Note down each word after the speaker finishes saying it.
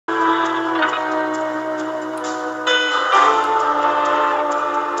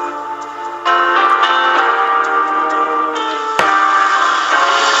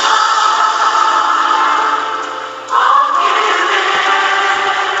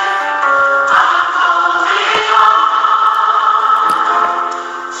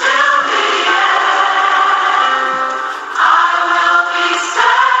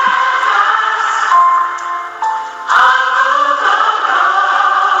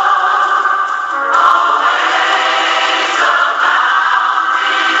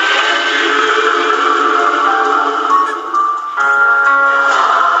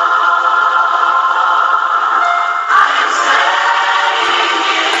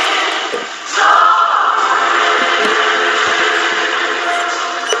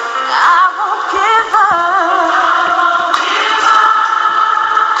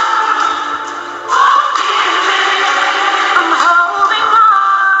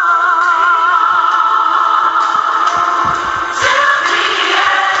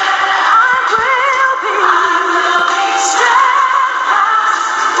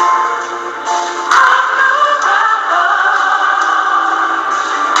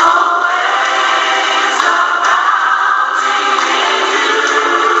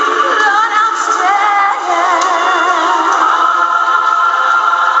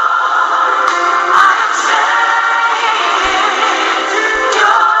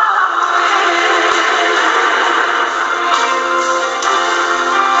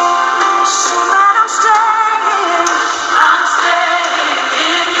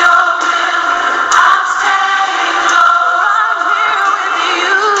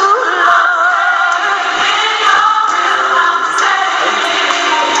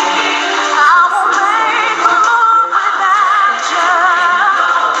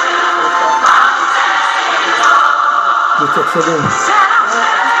for them.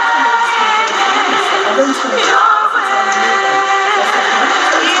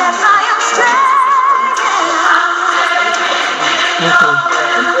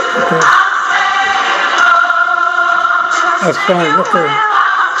 Okay. That's fine. Okay.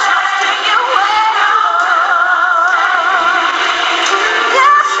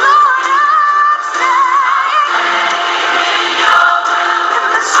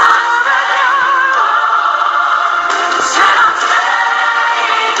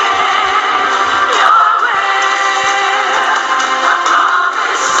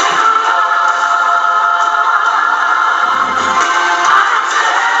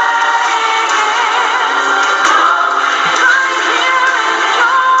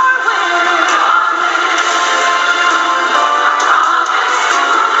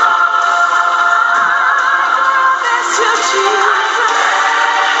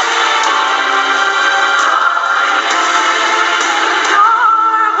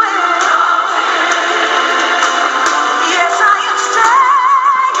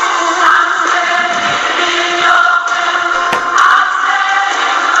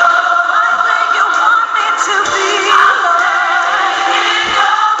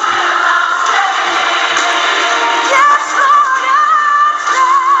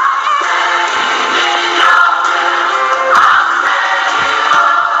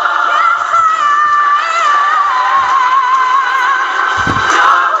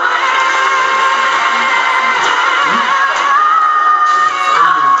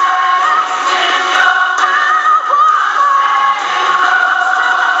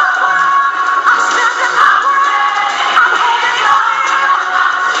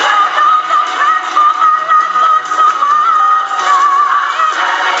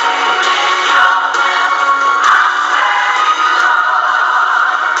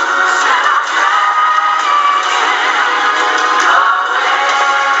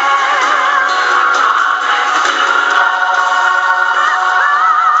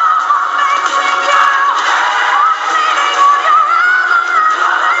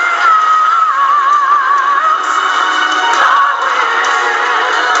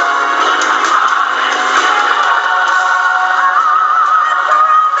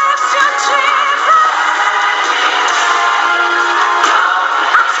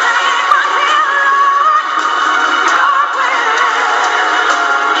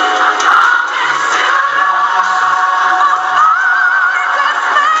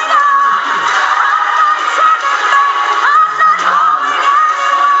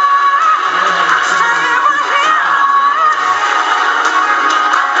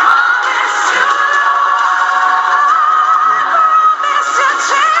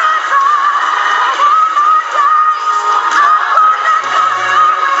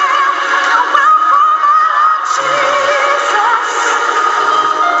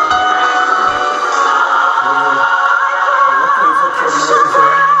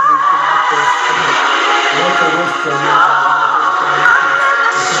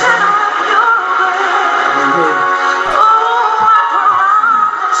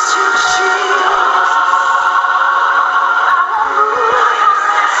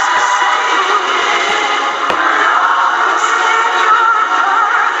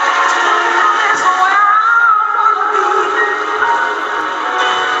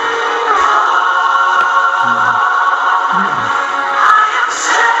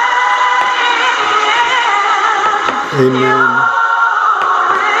 Amen.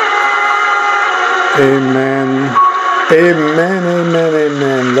 Amen. Amen, amen,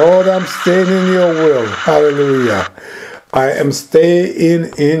 amen. Lord, I'm staying in your will. Hallelujah. I am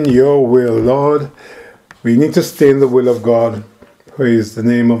staying in your will, Lord. We need to stay in the will of God. Praise the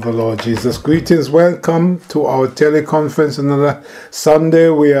name of the Lord Jesus. Greetings. Welcome to our teleconference. Another Sunday.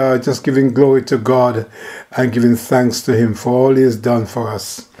 We are just giving glory to God and giving thanks to him for all he has done for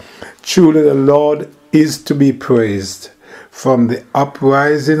us. Truly the Lord is to be praised, from the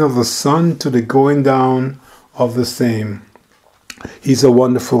uprising of the sun to the going down of the same. He's a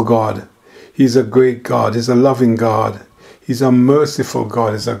wonderful God. He's a great God. He's a loving God. He's a merciful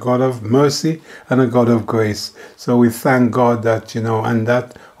God. He's a God of mercy and a God of grace. So we thank God that, and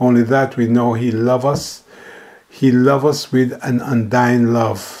that only that we know he loves us. He loves us with an undying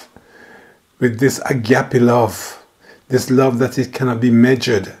love, with this agape love, this love that it cannot be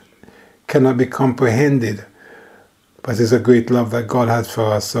measured, cannot be comprehended, but it's a great love that God has for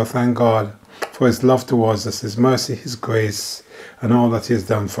us. So thank God for his love towards us, his mercy, his grace, and all that he has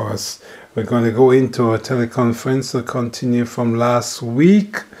done for us. We're going to go into a teleconference to continue from last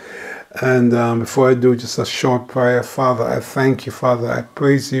week. And before I do, just a short prayer. Father, I thank you, Father. I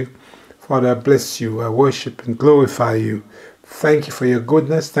praise you Father, I bless you. I worship and glorify you. Thank you for your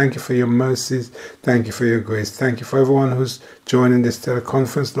goodness. Thank you for your mercies. Thank you for your grace. Thank you for everyone who's joining this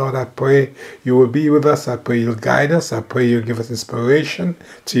teleconference. Lord, I pray you will be with us. I pray you'll guide us. I pray you'll give us inspiration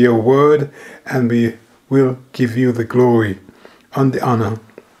to your word, and we will give you the glory and the honor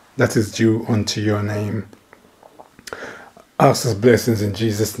that is due unto your name. Ask us blessings in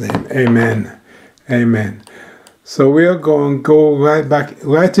Jesus' name. Amen. Amen. So we are going to go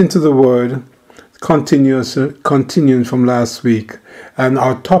right into the word, continuing from last week. And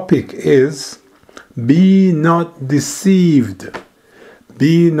our topic is, be not deceived.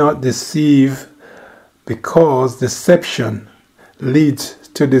 Be not deceived, because deception leads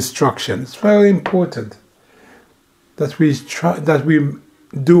to destruction. It's very important that we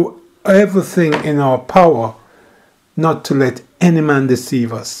do everything in our power not to let any man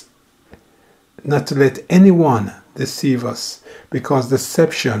deceive us, not to let anyone deceive us, because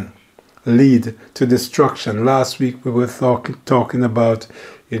deception lead to destruction. Last week we were talking about,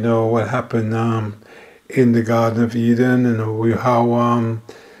 what happened in the Garden of Eden, and how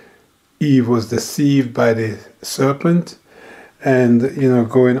Eve was deceived by the serpent, and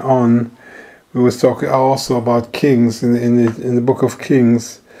going on, we was talking also about kings in the book of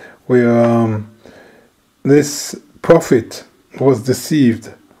Kings, where this prophet was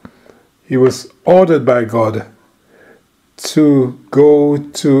deceived. He was ordered by God to go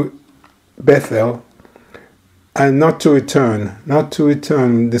to Bethel and not to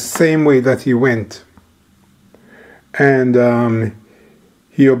return the same way that he went. And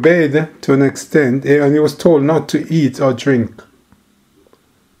he obeyed to an extent, and he was told not to eat or drink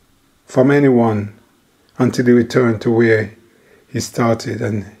from anyone until he returned to where he started.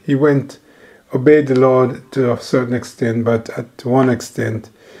 And he obeyed the Lord to a certain extent, but to one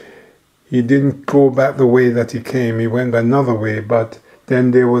extent, he didn't go back the way that he came. He went another way. But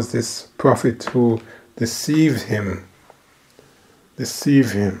then there was this prophet who deceived him,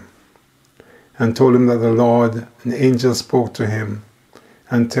 and told him that the Lord, an angel, spoke to him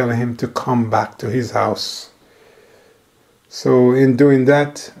and told him to come back to his house. So in doing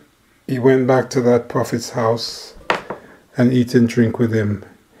that, he went back to that prophet's house and eat and drink with him.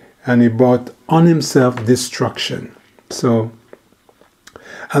 And he brought on himself destruction. So,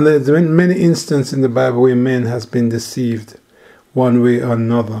 and there's been many instances in the Bible where man has been deceived one way or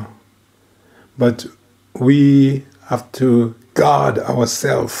another. But we have to guard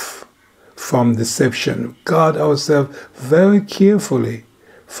ourselves from deception. Guard ourselves very carefully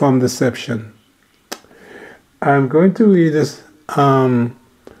from deception. I'm going to read this in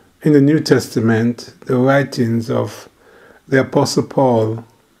the New Testament, the writings of the Apostle Paul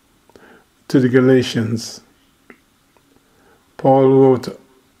to the Galatians. Paul wrote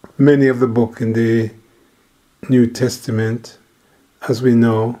many of the book in the New Testament, as we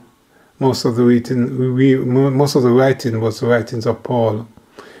know. Most of the writing was the writings of Paul,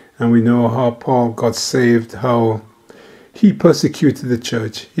 and we know how Paul got saved, how he persecuted the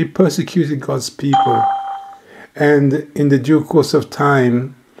church, he persecuted God's people, and in the due course of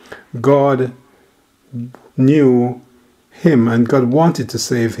time, God knew him and God wanted to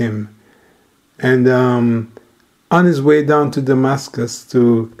save him. And on his way down to Damascus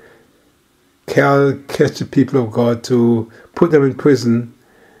to catch the people of God, to put them in prison,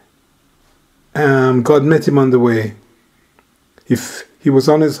 God met him on the way. He was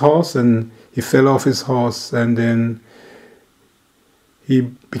on his horse and he fell off his horse, and then he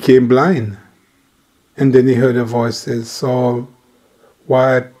became blind. And then he heard a voice say, "Saul,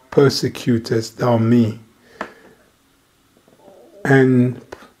 why persecutest thou me?" And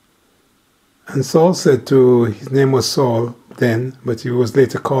Saul said his name was Saul then, but he was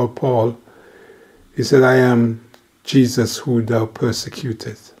later called Paul. He said, "I am Jesus who thou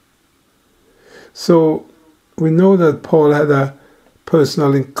persecutest." So we know that Paul had a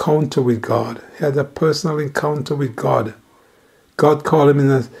personal encounter with God. He had a personal encounter with God. God called him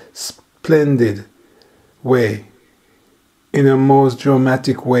in a splendid way, in a most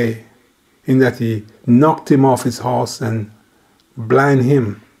dramatic way, in that he knocked him off his horse and blind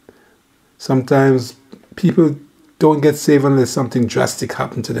him. Sometimes people don't get saved unless something drastic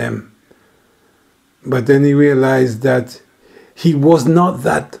happened to them. But then he realized that he was not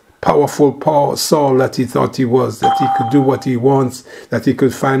that powerful Saul that he thought he was, that he could do what he wants, that he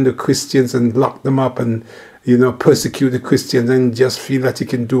could find the Christians and lock them up and, persecute the Christians and just feel that he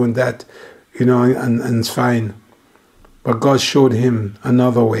can do that, and it's fine. But God showed him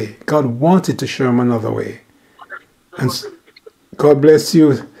another way. God wanted to show him another way. And God bless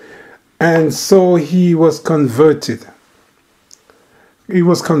you. And so he was converted. He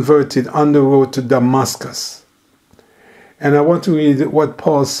was converted on the road to Damascus. And I want to read what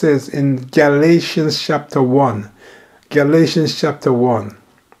Paul says in Galatians chapter 1. Galatians chapter 1.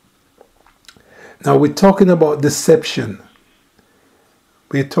 Now we're talking about deception.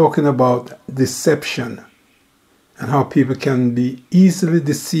 We're talking about deception and how people can be easily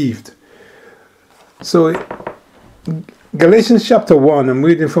deceived. So Galatians chapter 1, I'm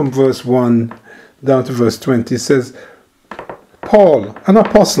reading from verse 1 down to verse 20. It says, Paul, an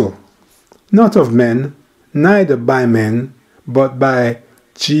apostle, not of men, neither by men, but by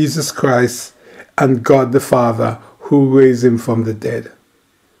Jesus Christ and God the Father, who raised him from the dead.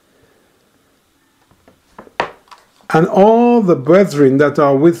 And all the brethren that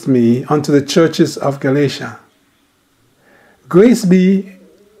are with me unto the churches of Galatia. Grace be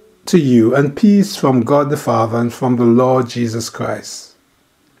to you and peace from God the Father and from the Lord Jesus Christ,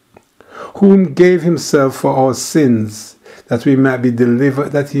 whom gave himself for our sins, that we might be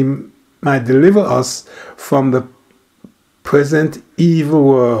delivered, that he might deliver us from the present evil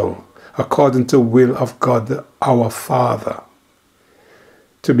world, according to the will of God our Father,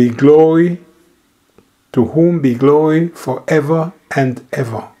 to whom be glory forever and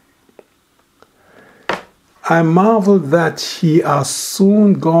ever. I marvel that ye are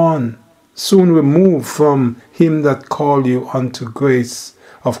soon removed from him that called you unto grace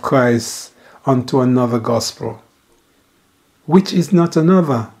of Christ, unto another gospel, which is not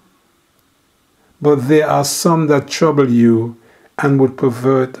another. But there are some that trouble you and would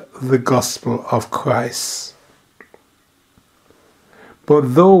pervert the gospel of Christ.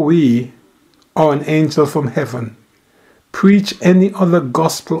 But though we, or an angel from heaven, preach any other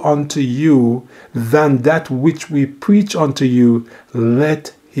gospel unto you than that which we preach unto you,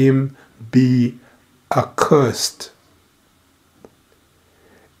 let him be accursed.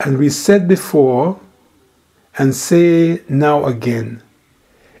 And we said before, and say now again,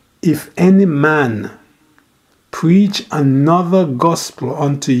 if any man preach another gospel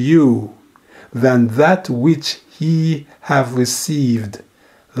unto you than that which he have received,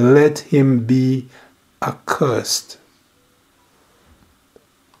 let him be accursed.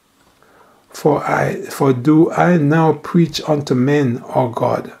 For do I now preach unto men or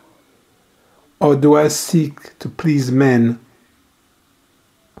God? Or do I seek to please men?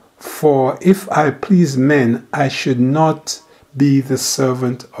 For if I please men, I should not be the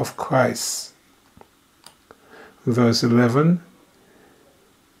servant of Christ. Verse 11.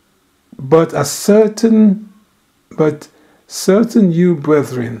 But certain you,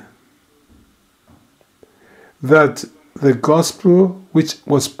 brethren, that the gospel which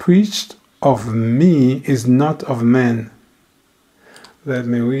was preached of me is not of men. Let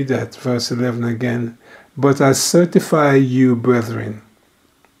me read that, verse 11 again. But I certify you, brethren,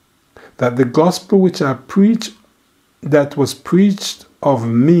 that the gospel which I preach, that was preached of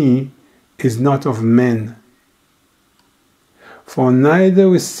me, is not of men. For neither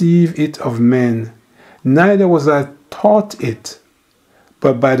receive it of men, neither was I taught it,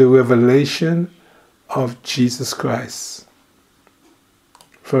 but by the revelation of Jesus Christ.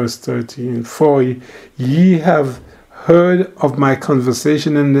 Verse 13. For ye have heard of my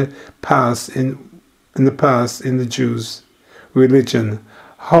conversation in the past in the Jews' religion,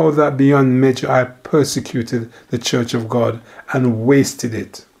 how that beyond measure I persecuted the church of God and wasted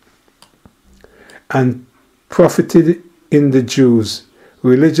it, and profited in the Jews'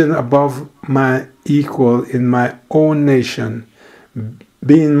 religion above my equal in my own nation,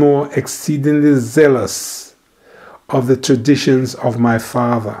 being more exceedingly zealous of the traditions of my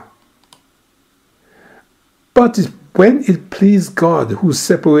father. But when it pleased God, who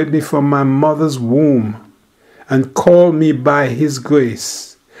separated me from my mother's womb and called me by his grace,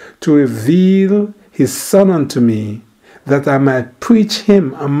 to reveal his Son unto me, that I might preach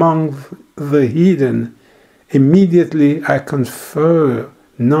him among the heathen, immediately I confer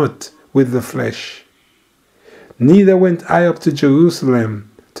not with the flesh. Neither went I up to Jerusalem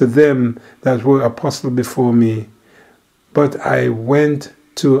to them that were apostles before me, but I went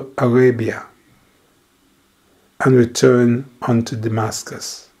to Arabia and returned unto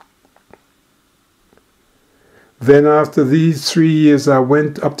Damascus. Then after these 3 years I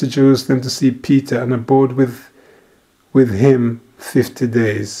went up to Jerusalem to see Peter, and abode with him 50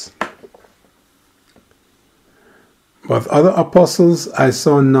 days. But other apostles I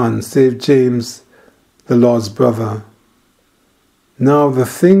saw none, save James, the Lord's brother. Now the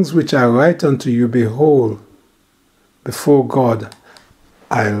things which I write unto you, behold, before God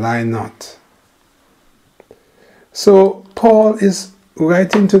I lie not. So Paul is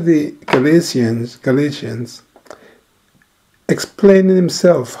writing to the Galatians, explaining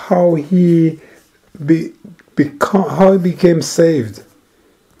himself, how he became saved.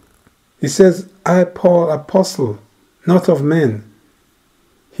 He says, I, Paul, apostle, not of men.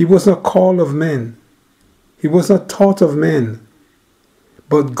 He was not called of men. He was not taught of men,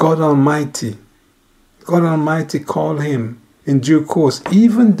 but God Almighty. God Almighty called him in due course,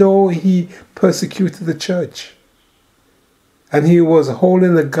 even though he persecuted the church. And he was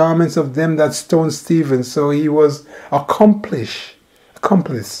holding the garments of them that stoned Stephen, so he was accomplice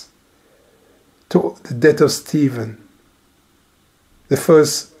to the death of Stephen, the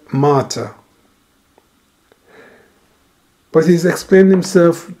first martyr. But he's explained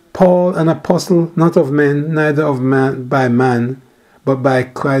himself, Paul, an apostle, not of men, neither of man by man, but by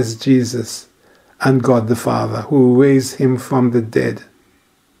Christ Jesus and God the Father, who raised him from the dead.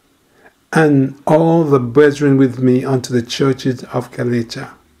 And all the brethren with me unto the churches of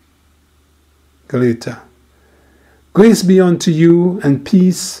Galatia. Grace be unto you and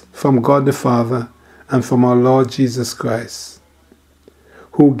peace from God the Father and from our Lord Jesus Christ,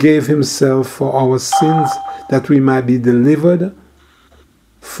 who gave himself for our sins that we might be delivered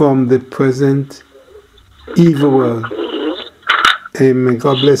from the present evil world. Amen.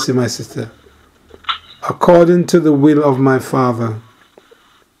 God bless you, my sister. According to the will of my Father.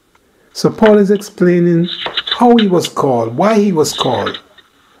 So Paul is explaining how he was called, why he was called,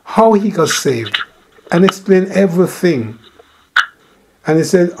 how he got saved, and explain everything. And he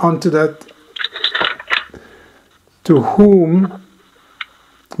said unto that, to whom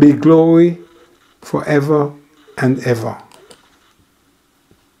be glory forever and ever.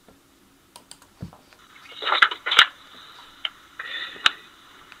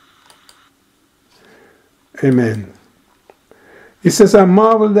 Amen. He says, I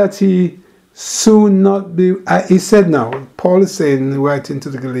marvel that he soon not be... he said now, Paul is saying, writing to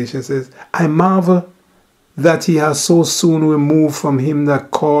the Galatians, says, I marvel that he has so soon removed from him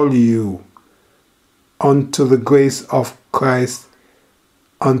that called you unto the grace of Christ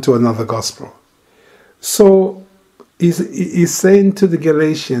unto another gospel. So he's saying to the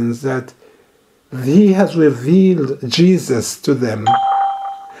Galatians that he has revealed Jesus to them.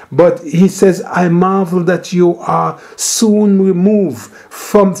 But he says, I marvel that you are soon removed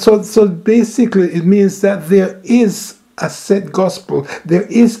from... So basically it means that there is a set gospel. There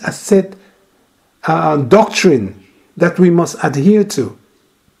is a set doctrine that we must adhere to.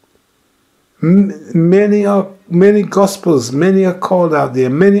 Many gospels, many are called out there.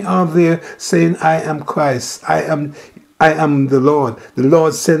 Many are there saying, I am Christ. I am the Lord. The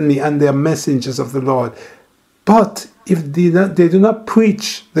Lord sent me, and they are messengers of the Lord. But if they do not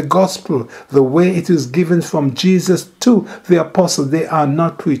preach the gospel the way it is given from Jesus to the apostle, they are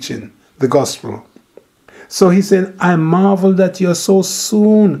not preaching the gospel. So he said, I marvel that you are so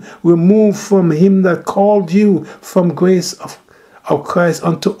soon removed from him that called you from grace of Christ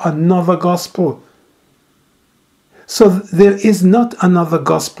unto another gospel. So there is not another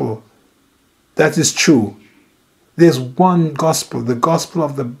gospel that is true. There's one gospel, the gospel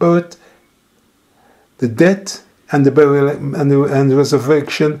of the birth, the death, and the burial and the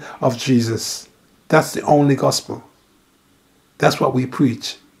resurrection of Jesus. That's the only gospel. That's what we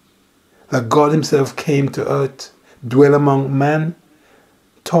preach. That God himself came to earth, dwelt among men,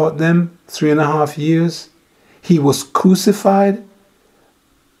 taught them 3.5 years. He was crucified,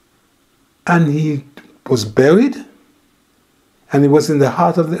 and he was buried, and he was in the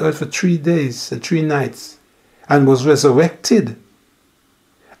heart of the earth for 3 days and 3 nights, and was resurrected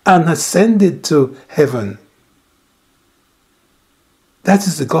and ascended to heaven. That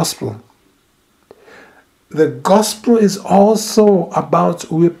is the gospel. The gospel is also about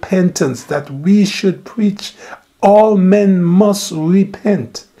repentance, that we should preach. All men must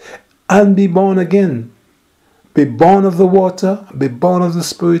repent and be born again. Be born of the water, be born of the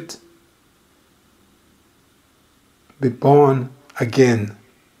Spirit, be born again.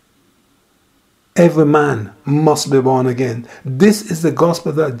 Every man must be born again. This is the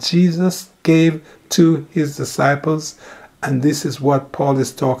gospel that Jesus gave to his disciples, and this is what Paul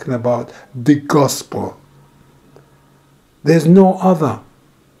is talking about, the gospel. There's no other.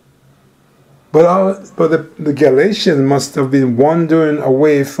 But the Galatians must have been wandering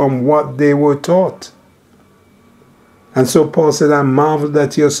away from what they were taught. And so Paul said, I marvel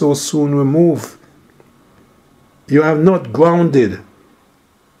that you are so soon removed. You have not grounded.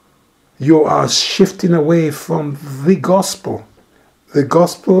 You are shifting away from the gospel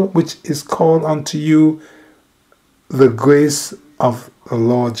which is called unto you the grace of the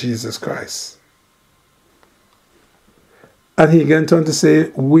Lord Jesus Christ. And he went on to say,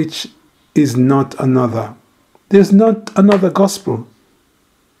 which is not another. There's not another gospel.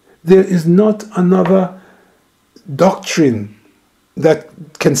 There is not another doctrine that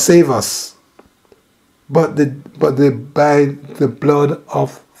can save us but by the blood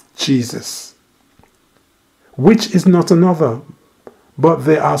of Jesus. which is not another, but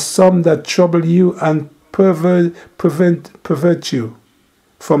there are some that trouble you and pervert you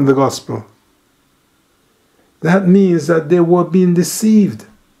from the gospel. That means that they were being deceived.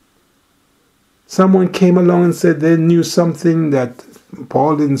 Someone came along and said they knew something that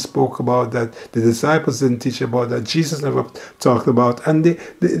Paul didn't spoke about, that the disciples didn't teach about, that Jesus never talked about, and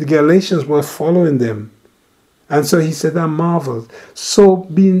the Galatians were following them. And so he said, I marveled. So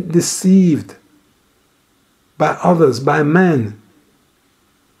being deceived by others, by men.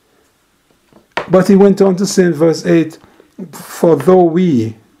 But he went on to say in verse 8, for though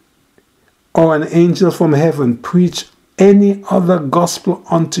we or an angel from heaven preach any other gospel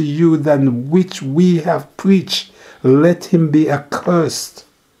unto you than which we have preached, let him be accursed.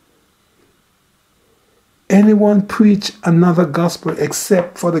 Anyone preach another gospel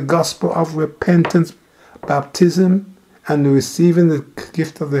except for the gospel of repentance, baptism, and receiving the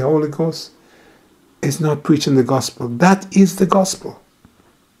gift of the Holy Ghost is not preaching the gospel. That is the gospel.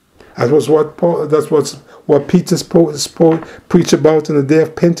 That's what Peter preached about on the day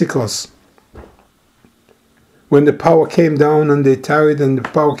of Pentecost. When the power came down and they tarried and the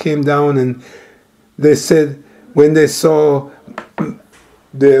power came down, and they said when they saw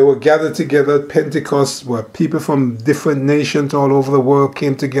they were gathered together at Pentecost, where people from different nations all over the world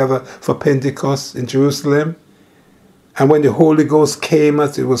came together for Pentecost in Jerusalem. And when the Holy Ghost came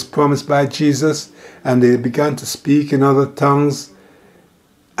as it was promised by Jesus, and they began to speak in other tongues,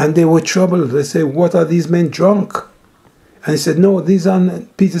 and they were troubled. They said, what are these men drunk? And he said, no, these are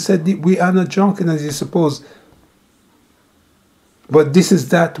not. Peter said, we are not drunken as you suppose. But this is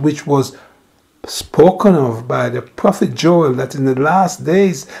that which was spoken of by the prophet Joel, that in the last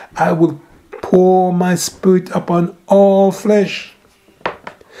days I will pour my spirit upon all flesh.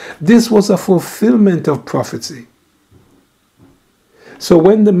 This was a fulfillment of prophecy. So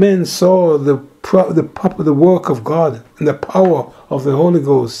when the men saw the work of God and the power of the Holy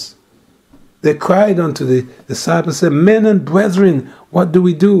Ghost, they cried unto the disciples, said, men and brethren, what do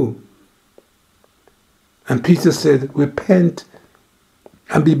we do? And Peter said, repent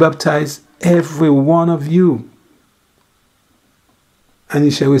and be baptized, every one of you, and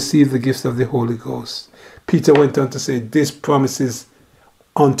ye shall receive the gift of the Holy Ghost. Peter went on to say, this promises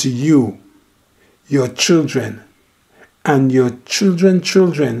unto you, your children, and your children's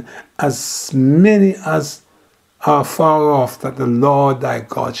children, as many as are far off, that the Lord thy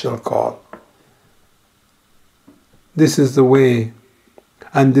God shall call. This is the way,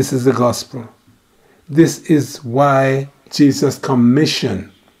 and this is the gospel. This is why Jesus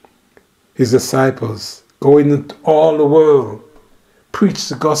commissioned his disciples, going into all the world, preach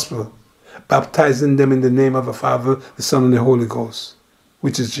the gospel, baptizing them in the name of the Father, the Son, and the Holy Ghost,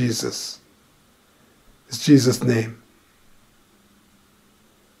 which is Jesus. It's Jesus' name.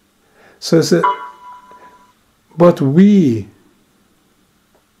 So he said, but he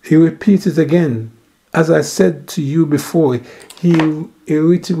repeated again, as I said to you before, he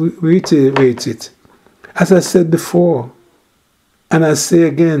reiterated, as I said before, and I say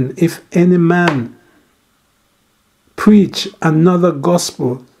again, if any man preach another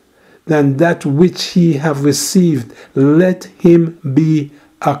gospel than that which he have received, let him be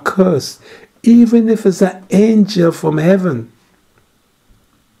accursed. Even if it's an angel from heaven,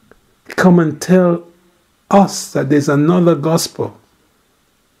 come and tell us that there's another gospel.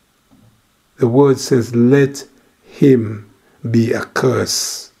 The word says, let him be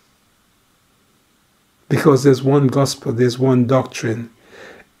accursed. Because there's one gospel, there's one doctrine.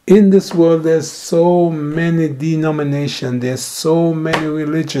 In this world, there's so many denominations, there's so many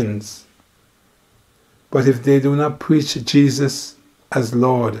religions. But if they do not preach Jesus as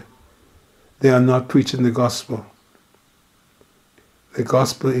Lord, they are not preaching the gospel. The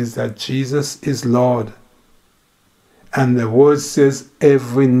gospel is that Jesus is Lord. And the word says,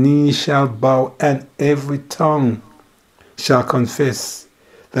 every knee shall bow and every tongue shall confess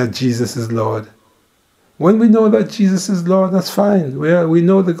that Jesus is Lord. When we know that Jesus is Lord, that's fine. We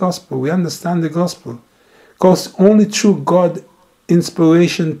know the gospel. We understand the gospel. Because only through God's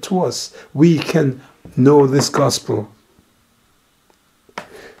inspiration to us, we can know this gospel.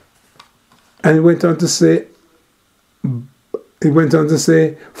 And he went on to say,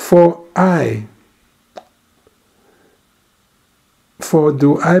 for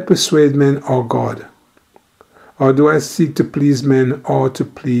do I persuade men or God? Or do I seek to please men or to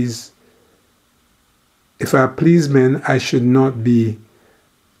please? If I please men, I should not be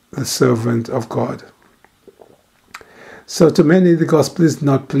the servant of God. So to many, the gospel is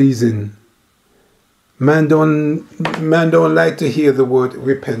not pleasing. Man don't like to hear the word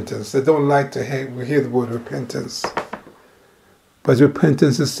repentance. They don't like to hear the word repentance. But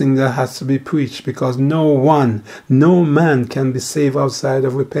repentance is a thing that has to be preached, because no man can be saved outside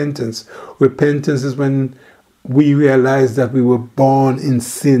of repentance. Repentance is when we realize that we were born in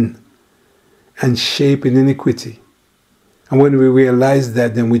sin and shaped in iniquity. And when we realize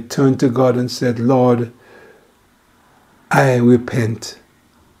that, then we turn to God and said, Lord, I repent.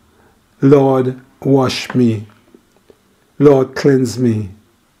 Lord, wash me. Lord, cleanse me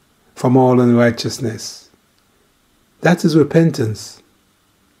from all unrighteousness. That is repentance.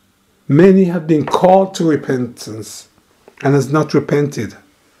 Many have been called to repentance and has not repented,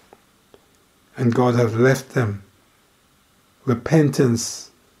 and God has left them. Repentance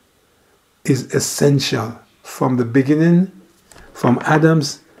is essential from the beginning, from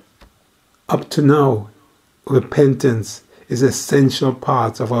Adam's up to now. Repentance is an essential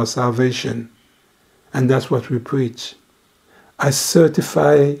part of our salvation, and that's what we preach. I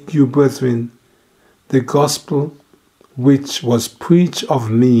certify you, brethren, the gospel which was preached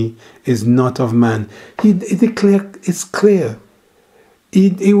of me is not of man. He declared, it's clear. He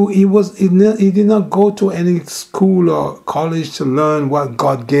did not go to any school or college to learn what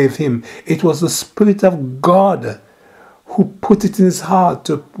God gave him. It was the Spirit of God who put it in his heart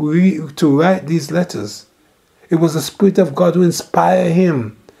to write these letters. It was the Spirit of God who inspired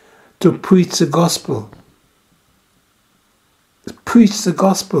him to preach the gospel. Preach the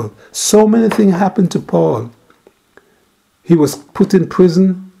gospel. So many things happened to Paul. He was put in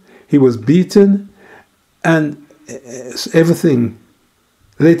prison, he was beaten, and everything.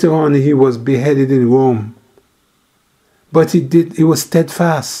 Later on, he was beheaded in Rome. But he was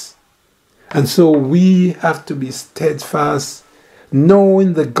steadfast. And so we have to be steadfast,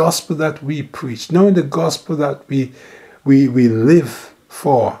 knowing the gospel that we preach, knowing the gospel that we live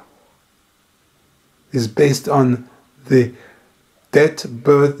for, is based on the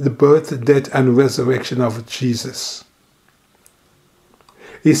birth, death, and resurrection of Jesus.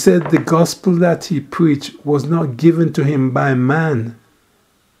 He said the gospel that he preached was not given to him by man,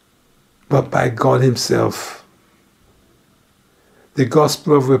 but by God himself. The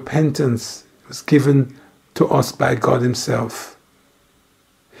gospel of repentance was given to us by God himself.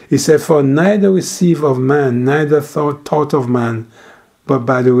 He said, for neither receive of man, neither thought of man, but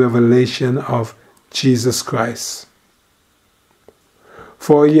by the revelation of Jesus Christ.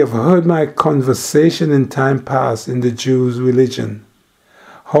 For ye have heard my conversation in time past in the Jews' religion,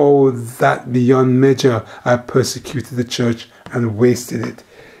 how that beyond measure I persecuted the church and wasted it.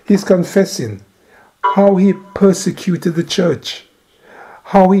 He's confessing how he persecuted the church,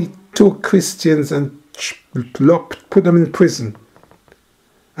 how he took Christians and put them in prison,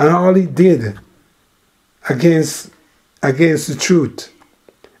 and all he did against the truth,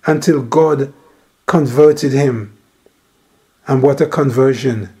 until God converted him. And what a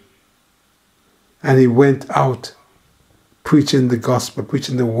conversion. And he went out preaching the gospel,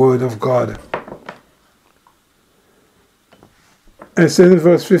 preaching the word of God. And it says in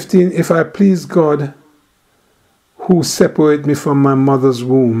verse 15, if I please God, who separate me from my mother's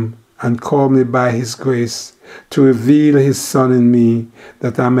womb, and call me by his grace, to reveal his Son in me,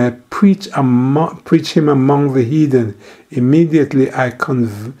 that I may preach him among the heathen, immediately I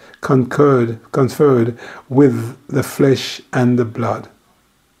conferred with the flesh and the blood.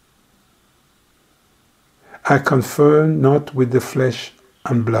 I confer not with the flesh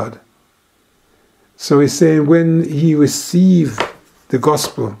and blood. So he's saying when he received the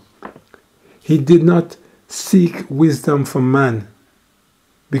gospel, he did not seek wisdom from man,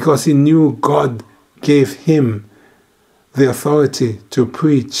 because he knew God gave him the authority to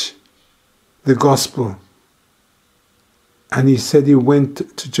preach the gospel. And he said he went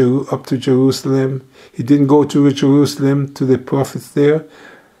up to Jerusalem. He didn't go to Jerusalem to the prophets there.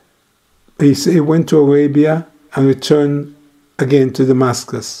 He went to Arabia and returned again to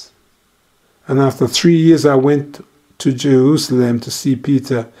Damascus. And after 3 years I went to Jerusalem to see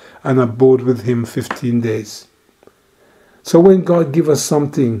Peter and abode with him 15 days. So when God gives us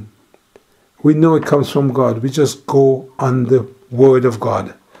something, we know it comes from God. We just go on the word of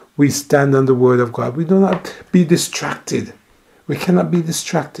God. We stand on the word of God. We do not be distracted. We cannot be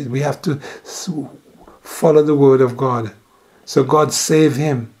distracted. We have to follow the word of God. So God saved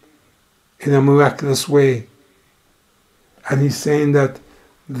him in a miraculous way. And he's saying that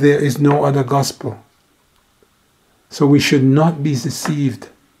there is no other gospel. So we should not be deceived.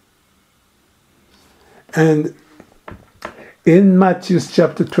 And in Matthew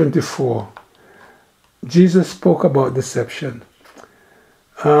chapter 24, Jesus spoke about deception.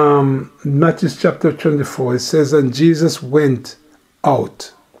 Matthew chapter 24, it says, and Jesus went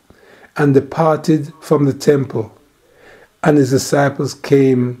out and departed from the temple, and his disciples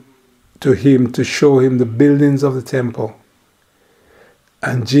came to him to show him the buildings of the temple.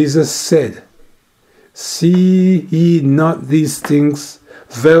 And Jesus said, See ye not these things?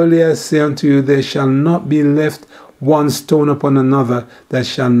 Verily I say unto you, there shall not be left one stone upon another that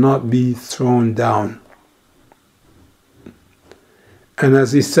shall not be thrown down. And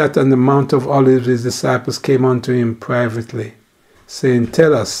as he sat on the Mount of Olives, his disciples came unto him privately, saying,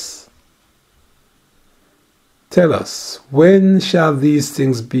 Tell us, when shall these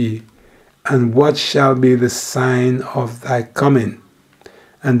things be, and what shall be the sign of thy coming,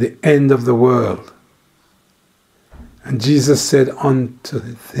 and the end of the world? And Jesus said unto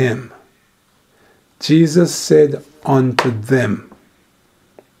them, Take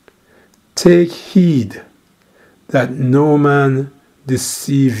heed that no man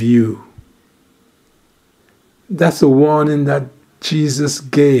deceive you. That's a warning that Jesus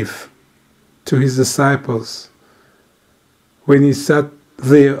gave to his disciples when he sat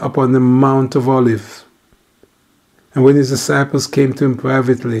there upon the Mount of Olives, and when his disciples came to him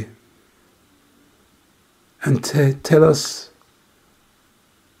privately and tell us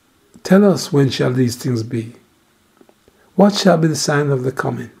when shall these things be? What shall be the sign of the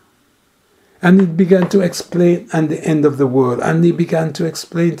coming? And he began to explain, and the end of the world. And he began to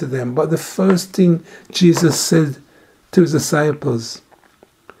explain to them. But the first thing Jesus said to his disciples,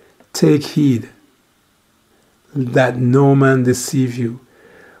 take heed that no man deceive you.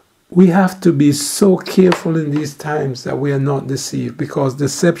 We have to be so careful in these times that we are not deceived, because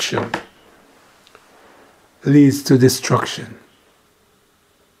deception leads to destruction.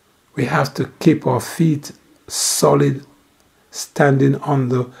 We have to keep our feet solid, standing on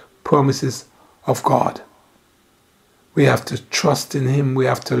the promises of God. We have to trust in Him. We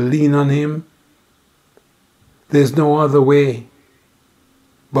have to lean on Him. There's no other way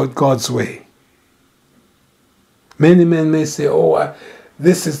but God's way. Many men may say,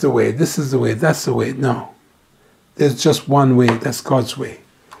 this is the way, that's the way. No. There's just one way, that's God's way.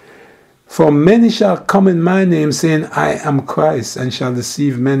 For many shall come in my name, saying, I am Christ, and shall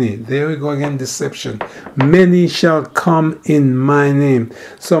deceive many. There we go again, deception. Many shall come in my name.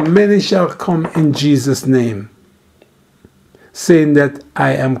 So many shall come in Jesus' name, saying that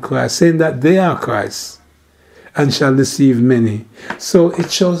I am Christ, saying that they are Christ, and shall deceive many. So it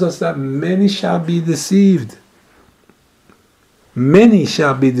shows us that many shall be deceived. Many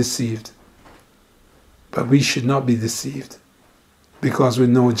shall be deceived. But we should not be deceived, because we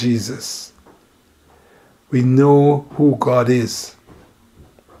know Jesus. We know who God is.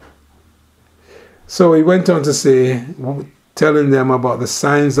 So he went on to say, telling them about the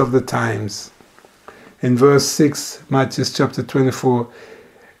signs of the times. In verse 6, Matthew chapter 24,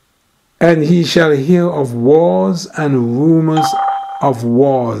 and he shall hear of wars and rumors of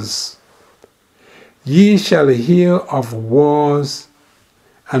wars. Ye shall hear of wars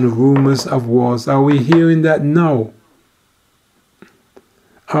and rumors of wars. Are we hearing that now?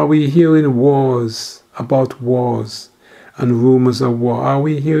 Are we hearing wars, about wars and rumors of war? Are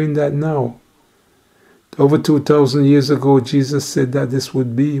we hearing that now? Over 2,000 years ago, Jesus said that this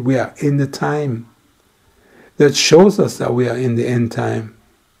would be. We are in the time. That shows us that we are in the end time.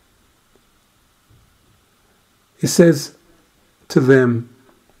 He says to them,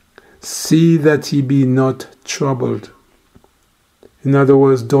 see that ye be not troubled. In other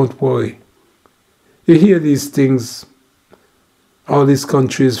words, don't worry. You hear these things, all these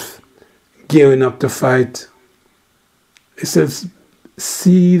countries gearing up to fight. It says,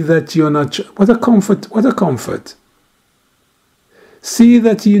 see that you're not, what a comfort, what a comfort. See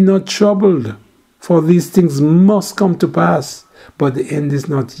that you're not troubled, for these things must come to pass, but the end is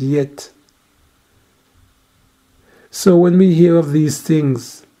not yet. So when we hear of these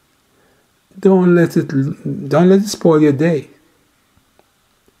things, don't let it spoil your day.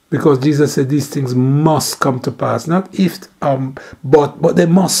 Because Jesus said these things must come to pass. Not if, but they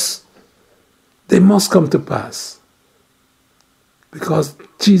must. They must come to pass. Because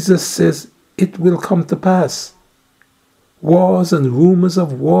Jesus says it will come to pass. Wars and rumors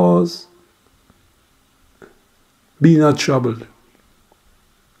of wars. Be not troubled.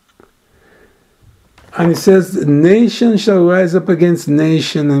 And he says, nation shall rise up against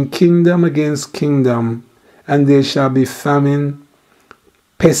nation, and kingdom against kingdom, and there shall be famine,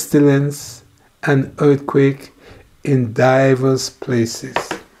 pestilence, and earthquake in divers places.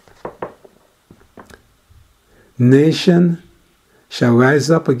 Nation shall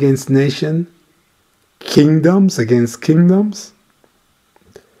rise up against nation, kingdoms against kingdoms,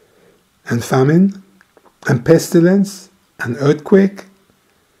 and famine, and pestilence, and earthquake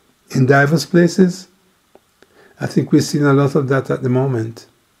in divers places. I think we've seen a lot of that at the moment.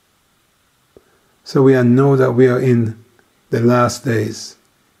 So we know that we are in the last days.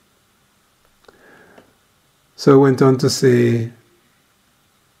 So I went on to say,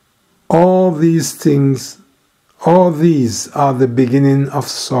 All these things, all these are the beginning of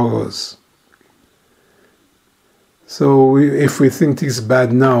sorrows. So if we think it's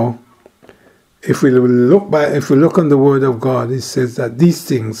bad now, if we look on the Word of God, it says that these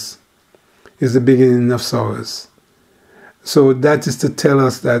things is the beginning of sorrows. So that is to tell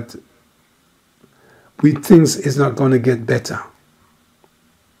us that we think it's not going to get better.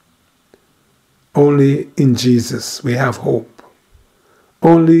 Only in Jesus we have hope.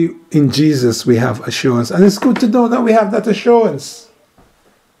 Only in Jesus we have assurance. And it's good to know that we have that assurance.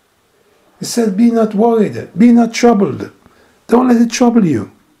 He said, be not worried, be not troubled. Don't let it trouble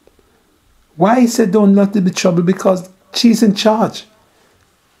you. Why he said don't let it be troubled? Because she's in charge.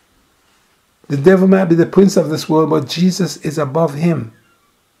 The devil might be the prince of this world, but Jesus is above him.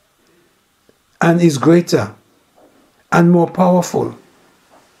 And is greater and more powerful.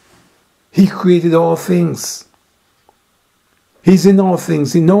 He created all things. He's in all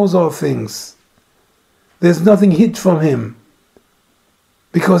things. He knows all things. There's nothing hid from him.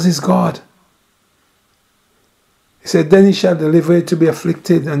 Because he's God. He said, then he shall deliver it to be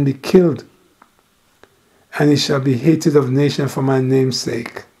afflicted and be killed. And he shall be hated of nations for my name's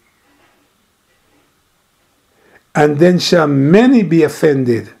sake. And then shall many be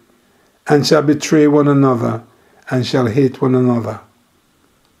offended, and shall betray one another, and shall hate one another.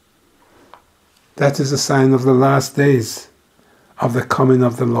 That is a sign of the last days, of the coming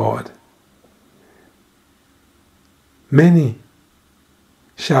of the Lord. Many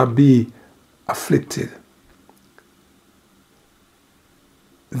shall be afflicted.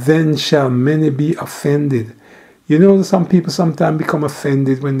 Then shall many be offended. You know, some people sometimes become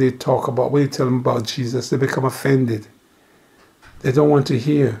offended when they talk about, when you tell them about Jesus, they become offended. They don't want to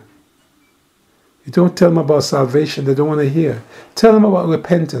hear. You don't tell them about salvation, they don't want to hear. Tell them about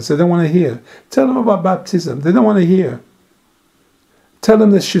repentance, they don't want to hear. Tell them about baptism, they don't want to hear. Tell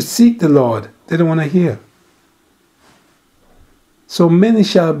them they should seek the Lord, they don't want to hear. So many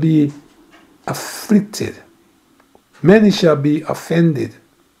shall be afflicted. Many shall be offended.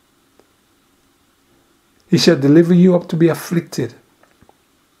 He shall deliver you up to be afflicted.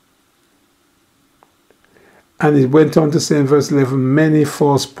 And it went on to say in verse 11, many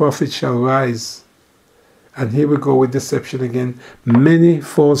false prophets shall rise. And here we go with deception again. Many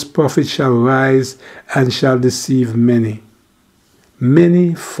false prophets shall rise and shall deceive many.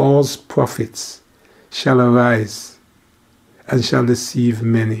 Many false prophets shall arise and shall deceive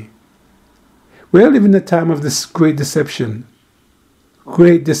many. We are living in a time of this great deception.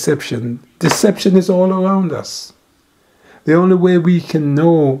 Great deception. Deception is all around us. The only way we can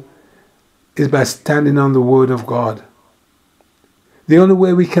know is by standing on the Word of God. The only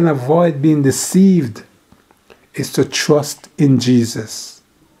way we can avoid being deceived is to trust in Jesus.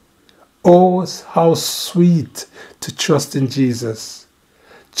 Oh, how sweet to trust in Jesus.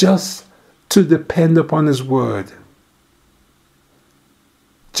 Just to depend upon His Word.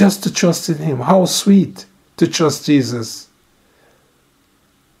 Just to trust in Him. How sweet to trust Jesus.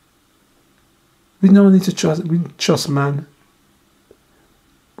 We don't need to trust man.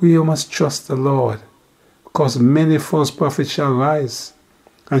 We must trust the Lord. Because many false prophets shall rise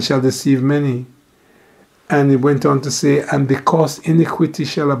and shall deceive many. And he went on to say, and because iniquity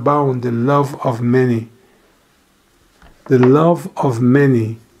shall abound, the love of many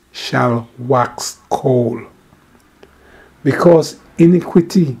shall wax cold. Because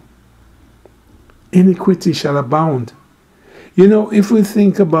iniquity shall abound. You know, if we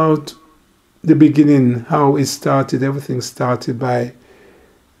think about the beginning, how it started, everything started by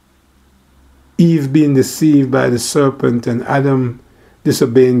Eve being deceived by the serpent and Adam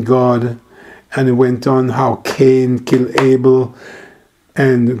disobeying God. And it went on how Cain killed Abel,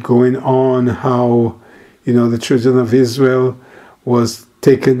 and going on how, you know, the children of Israel was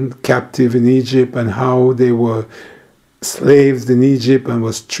taken captive in Egypt, and how they were slaves in Egypt and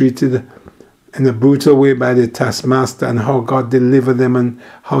was treated in a brutal way by the taskmaster, and how God delivered them, and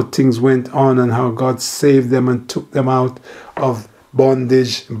how things went on, and how God saved them and took them out of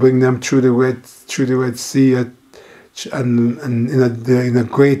bondage, bring them through the Red Sea, and in a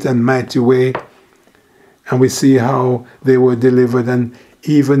great and mighty way. And we see how they were delivered. And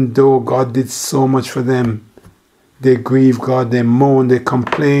even though God did so much for them, they grieved God, they moaned, they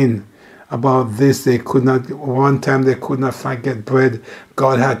complained about this. They could not, one time they could not get bread.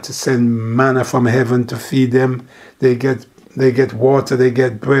 God had to send manna from heaven to feed them. They get water, they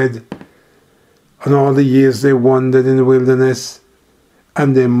get bread. And all the years they wandered in the wilderness,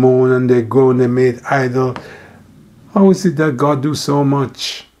 and they moaned and they groaned, they made idol. How is it that God do so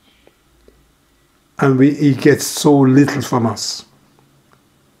much and He gets so little from us?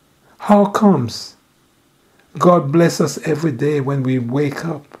 How comes? God bless us every day when we wake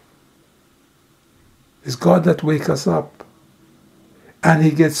up. It's God that wakes us up. And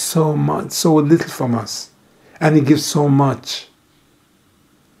he gets so much, so little from us. And he gives so much.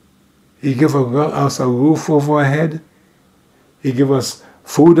 He gives us a roof over our head. He gives us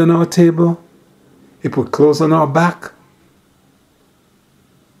food on our table. He put clothes on our back.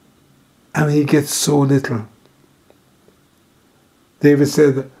 And he gets so little. David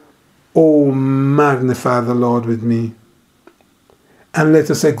said, "Oh, magnify the Lord with me, and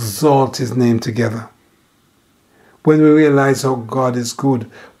let us exalt his name together." When we realize how God is good,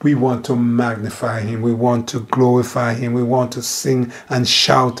 we want to magnify him. We want to glorify him. We want to sing and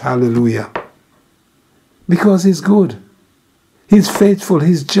shout hallelujah. Because he's good. He's faithful.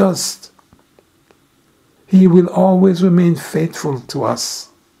 He's just. He will always remain faithful to us.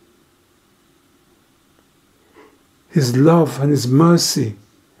 His love and his mercy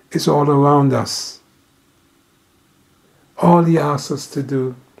is all around us. All he asks us to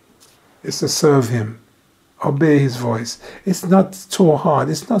do is to serve him, obey his voice. It's not so hard.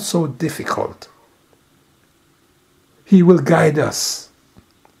 It's not so difficult. He will guide us.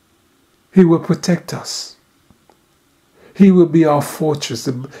 He will protect us. He will be our fortress.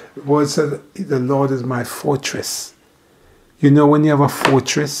 The word says, the Lord is my fortress. You know, when you have a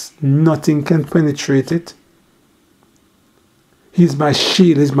fortress, nothing can penetrate it. He's my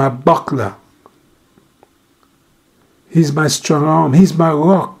shield. He's my buckler. He's my strong arm. He's my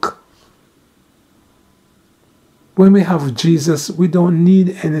rock. When we have Jesus, we don't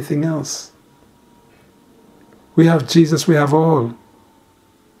need anything else. We have Jesus, we have all.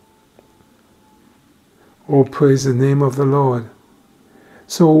 Oh, praise the name of the Lord.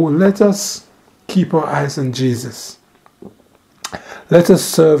 So let us keep our eyes on Jesus. Let us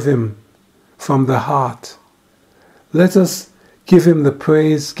serve him from the heart. Let us give him the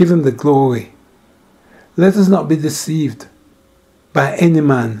praise, give him the glory. Let us not be deceived by any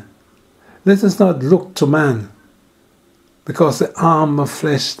man. Let us not look to man. Because the arm of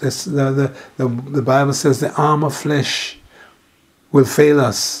flesh, the Bible says the arm of flesh will fail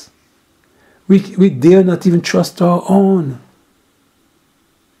us. We dare not even trust our own.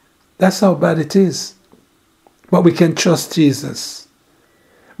 That's how bad it is. But we can trust Jesus.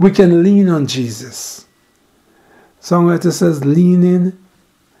 We can lean on Jesus. Songwriter says, leaning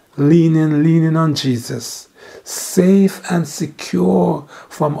on Jesus. Safe and secure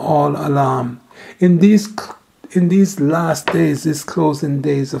from all alarm. In these last days, these closing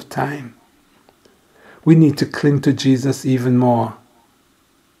days of time, we need to cling to Jesus even more.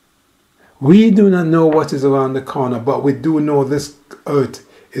 We do not know what is around the corner, but we do know this earth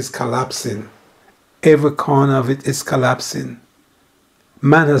is collapsing. Every corner of it is collapsing.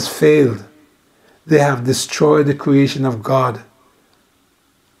 Man has failed. They have destroyed the creation of God.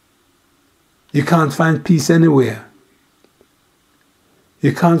 You can't find peace anywhere.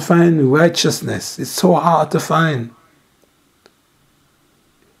 You can't find righteousness. It's so hard to find.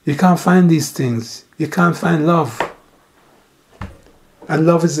 You can't find these things. You can't find love. And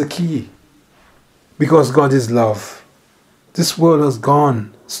love is the key. Because God is love. This world has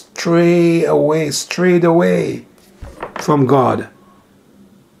gone strayed away from God.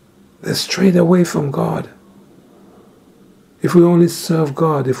 They're strayed away from God. If we only serve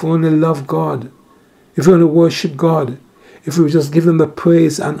God, if we only love God, if we only worship God, if we just give him the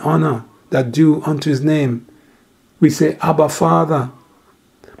praise and honor that due unto his name, we say, Abba, Father.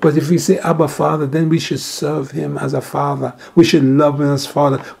 But if we say Abba, Father, then we should serve him as a father. We should love him as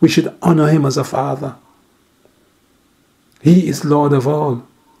father. We should honor him as a father. He is Lord of all.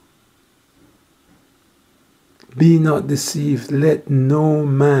 Be not deceived. Let no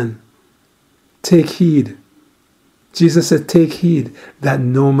man take heed. Jesus said, take heed that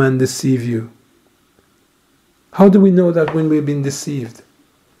no man deceive you. How do we know that when we've been deceived?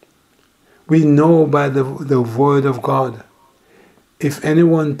 We know by the word of God. If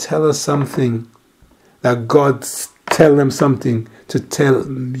anyone tell us something, that God tell them something to tell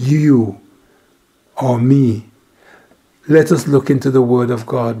you or me, let us look into the word of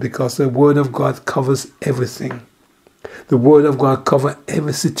God, because the word of God covers everything. The word of God covers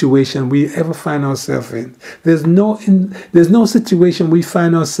every situation we ever find ourselves in. There's no situation we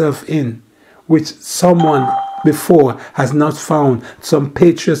find ourselves in which someone before has not found, some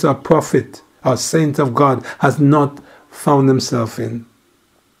patriot or prophet or saint of God has not found himself in.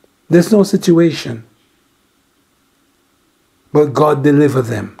 There's no situation. But God delivered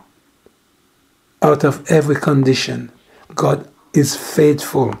them out of every condition. God is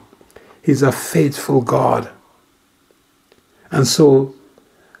faithful. He's a faithful God. And so,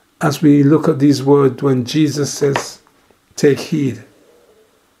 as we look at these words, when Jesus says, take heed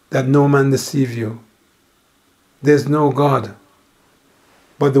that no man deceive you, there's no God.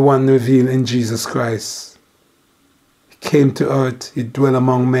 but the one revealed in Jesus Christ. He came to earth, he dwelt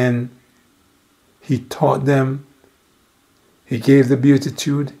among men, he taught them, he gave the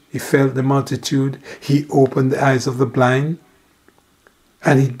beatitude, he felt the multitude, he opened the eyes of the blind,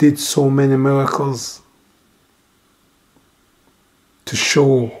 and he did so many miracles to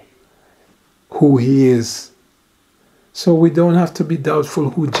show who he is. So we don't have to be doubtful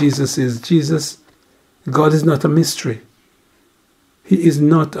who Jesus is. God is not a mystery. He is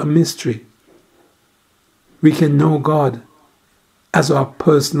not a mystery. We can know God as our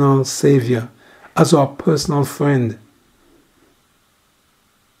personal Savior, as our personal friend.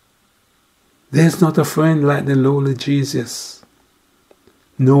 There's not a friend like the lowly Jesus.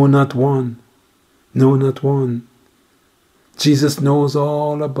 No, not one. No, not one. Jesus knows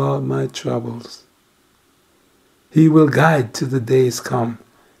all about my troubles. He will guide till the days come.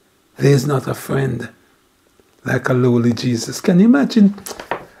 There's not a friend like a lowly Jesus. Can you imagine?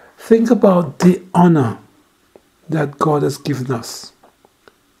 Think about the honor that God has given us.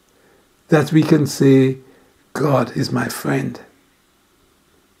 That we can say, God is my friend.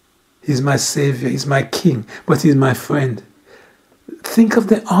 He's my Savior, He's my King, but He's my friend. Think of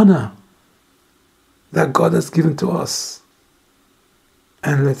the honor that God has given to us.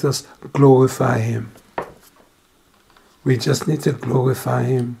 And let us glorify Him. We just need to glorify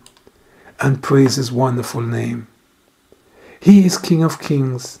Him and praise His wonderful name. He is King of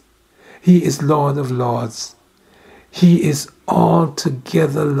Kings. He is Lord of Lords. He is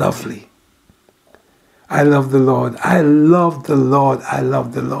altogether lovely. I love the Lord. I love the Lord. I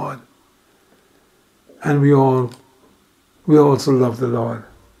love the Lord. And we also love the Lord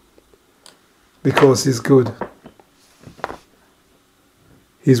because He's good.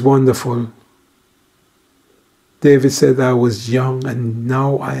 He's wonderful. David said, I was young and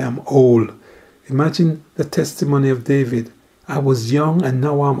now I am old. Imagine the testimony of David. I was young and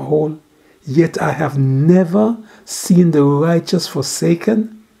now I'm old, yet I have never seen the righteous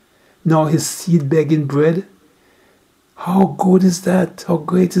forsaken, nor his seed begging bread. How good is that? How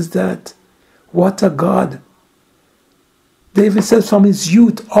great is that? What a God. David says from his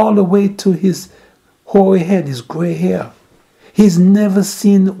youth all the way to his hoary head, his gray hair, he's never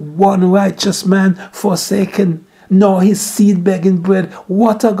seen one righteous man forsaken, nor his seed begging bread.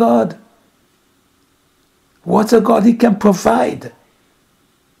 What a God. What a God. He can provide.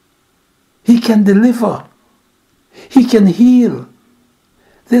 He can deliver. He can heal.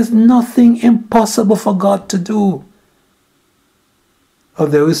 There's nothing impossible for God to do. Oh,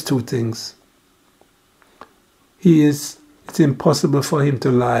 there is two things. It's impossible for Him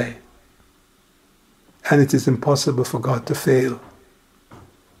to lie. And it is impossible for God to fail.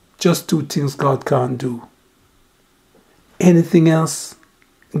 Just two things God can't do. Anything else,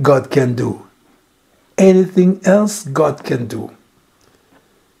 God can do. Anything else, God can do.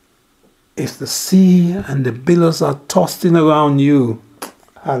 If the sea and the billows are tossing around you,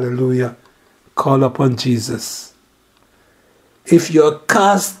 hallelujah, call upon Jesus. If you're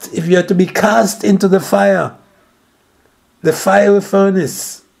to be cast into the fiery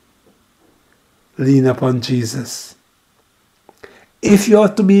furnace, lean upon Jesus. If you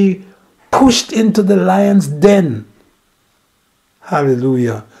are to be pushed into the lion's den,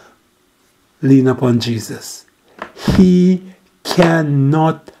 hallelujah, lean upon Jesus. He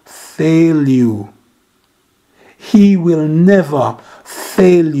cannot fail you. He will never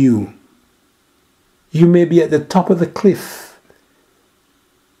fail you. You may be at the top of the cliff.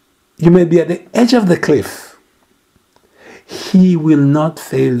 You may be at the edge of the cliff. He will not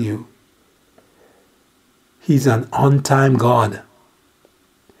fail you. He's an on-time God.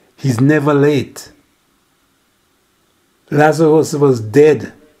 He's never late. Lazarus was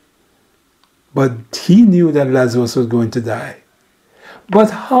dead, but he knew that Lazarus was going to die. But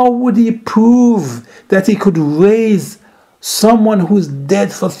how would he prove that he could raise someone who's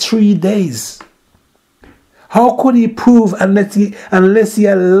dead for 3 days? How could he prove unless he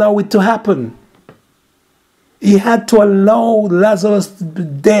allowed it to happen? He had to allow Lazarus to be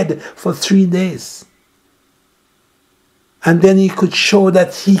dead for 3 days. And then he could show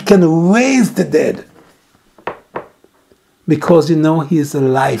that he can raise the dead. Because he is the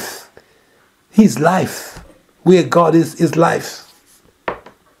life. He's life. Where God is life.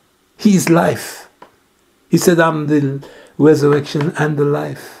 He is life. He said, I'm the resurrection and the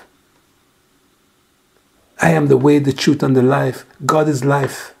life. I am the way, the truth, and the life. God is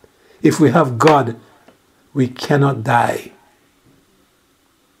life. If we have God, we cannot die.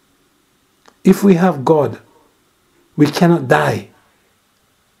 If we have God, we cannot die.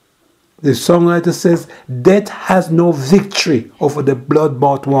 The songwriter says, death has no victory over the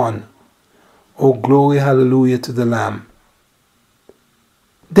blood-bought one. Oh, glory, hallelujah to the Lamb.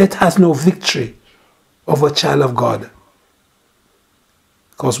 Death has no victory over a child of God.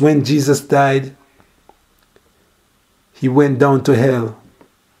 Because when Jesus died, he went down to hell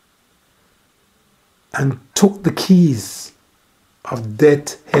and took the keys of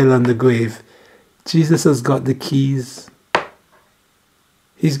death, hell, and the grave. Jesus has got the keys.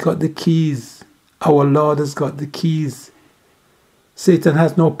 He's got the keys. Our Lord has got the keys. Satan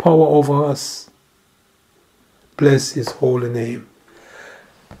has no power over us. Bless his holy name.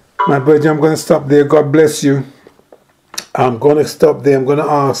 My brother, I'm going to stop there. God bless you. I'm going to stop there. I'm going to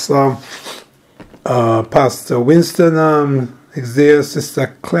ask Pastor Winston is there,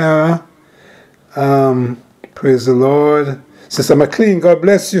 Sister Clara. Praise the Lord. Sister McLean, God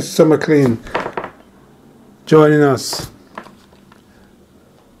bless you, Sister McLean, joining us.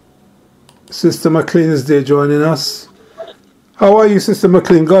 Sister McLean is there joining us. How are you, Sister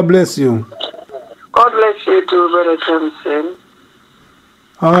McLean? God bless you. God bless you too, Brother Thompson.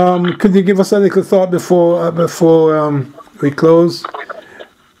 Could you give us a little thought before we close?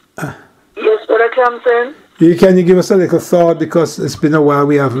 Yes, Brother Thompson. Can you give us a little thought, because it's been a while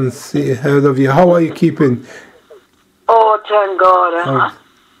we haven't heard of you. How are you keeping? Oh, thank God.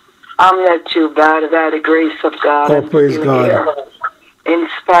 I'm not too bad by the grace of God. Oh, praise God. Here. In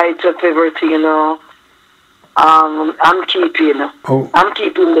spite of everything, I'm keeping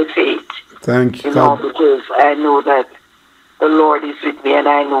the faith. Thank you, because I know that the Lord is with me, and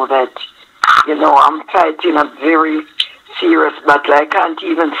I know that, I'm fighting a very serious battle. I can't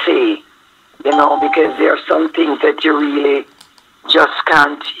even say, because there are some things that you really just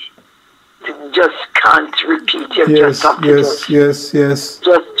can't repeat. You just have to yes. Just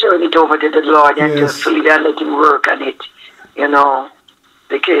turn it over to the Lord and just leave and let him work on it,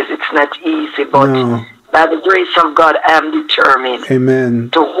 because it's not easy, but by the grace of God, I am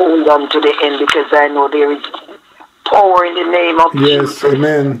determined to hold on to the end, because I know there is power in the name of Jesus.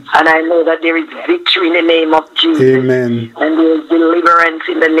 Amen. And I know that there is victory in the name of Jesus. Amen. And there is deliverance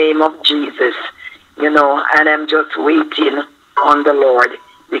in the name of Jesus. And I'm just waiting on the Lord,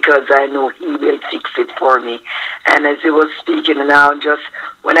 because I know he will fix it for me. And as he was speaking now, just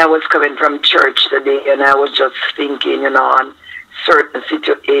when I was coming from church today, and I was just thinking, on certain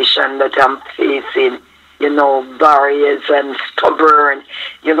situation that I'm facing, barriers and stubborn,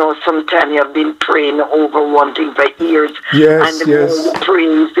 sometimes you've been praying over one thing for years, and the more you pray,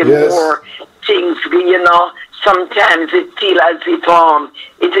 the more things, sometimes it feels as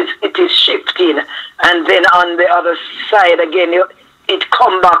if it is shifting, and then on the other side again, it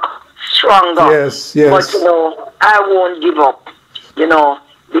come back stronger. But, I won't give up,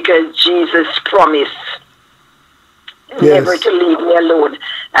 because Jesus promised never to leave me alone.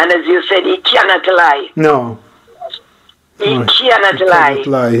 And as you said, he cannot lie. No. He cannot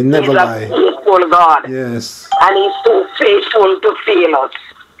lie. He never lies. He's a faithful God. Yes. And he's so faithful to fail us.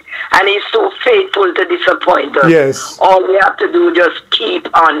 And he's so faithful to disappoint us. Yes. All we have to do is just keep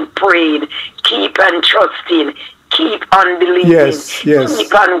on praying, keep on trusting, keep on believing,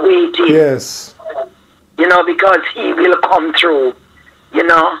 keep on waiting. Yes. Because he will come through.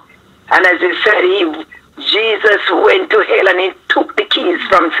 And as you said, Jesus went to hell and he took the keys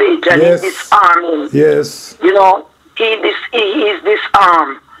from Satan. He disarmed him. Yes. He is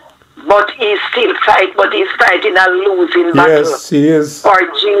disarmed. But he's still fighting, but he's fighting a losing battle. Yes, he is. For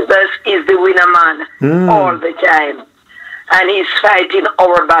Jesus is the winner man all the time. And he's fighting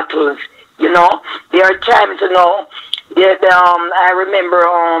our battles. There are times, that, I remember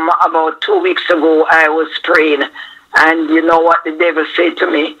about 2 weeks ago I was praying, and you know what the devil said to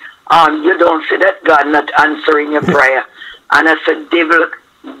me? You don't see that God not answering your prayer. And I said, devil,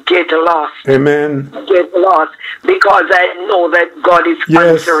 get lost. Amen. Get lost. Because I know that God is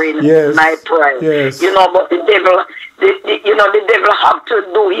answering my prayer. Yes. But the devil, the devil have to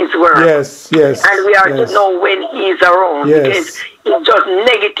do his work. Yes. And we are to know when he is around. Because it's just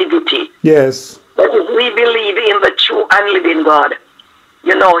negativity. Yes. But if we believe in the true and living God,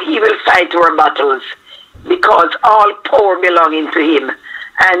 he will fight our battles. Because all power belonging to him.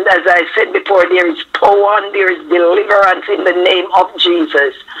 And as I said before, there is power and there is deliverance in the name of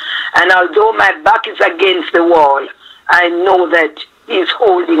Jesus. And although my back is against the wall, I know that he's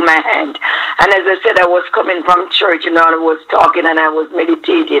holding my hand. And as I said, I was coming from church, and I was talking and I was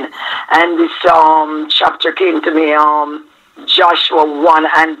meditating. And this chapter came to me, Joshua 1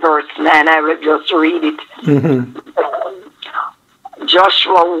 and verse 9. I will just read it.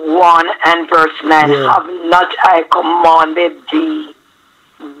 Joshua 1 and verse 9. Have not I commanded thee?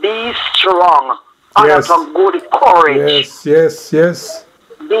 Be strong and of a good courage. Yes.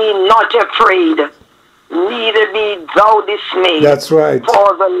 Be not afraid, neither be thou dismayed. That's right.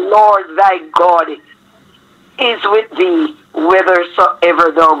 For the Lord thy God is with thee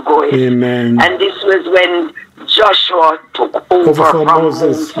whithersoever thou goest. Amen. And this was when Joshua took over from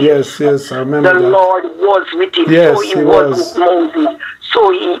Moses. Yes, I remember the that. Lord was with him. Yes, so he was with Moses.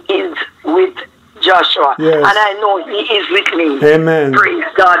 So he is with Joshua. Yes. And I know he is with me. Amen. Praise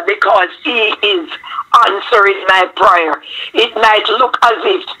God, because he is answering my prayer. It might look as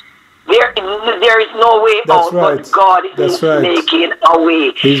if there is no way out, but God is making a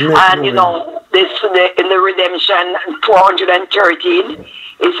way. And you know, in the Redemption 413,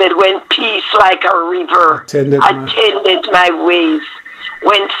 it said, when peace like a river attended my ways,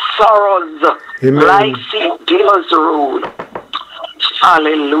 when sorrows like sea billows roll.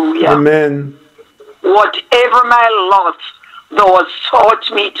 Hallelujah. Amen. Whatever my lot thou hast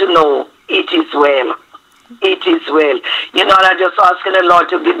taught me to know, it is well. It is well. You know, I'm just asking the Lord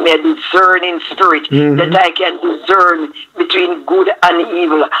to give me a discerning spirit that I can discern between good and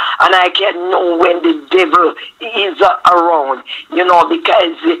evil, and I can know when the devil is around. You know,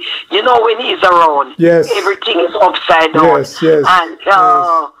 because you know when he's around, everything is upside down. And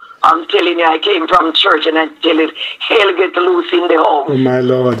I'm telling you, I came from church and I tell it, hell get loose in the home. Oh my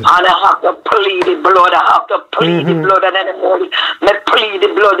Lord. And I have to plead the blood. I have to plead the blood. And the more I plead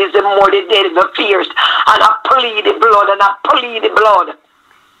the blood, is the more the devil fears. And I plead the blood and I plead the blood.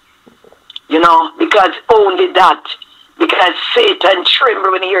 You know, because only that. Because Satan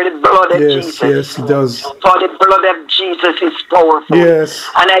trembles when he hears the blood of Jesus. Yes, he does. For the blood of Jesus is powerful. Yes.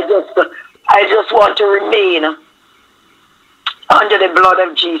 And I just want to remain under the blood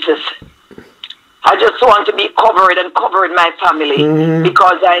of Jesus. I just want to be covered and covering my family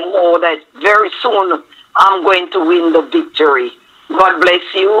because I know that very soon I'm going to win the victory. God bless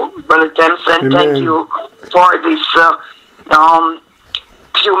you, Brother Thompson. Thank you for this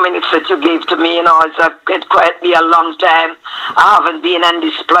few minutes that you gave to me. You know, it's quite be a long time. I haven't been on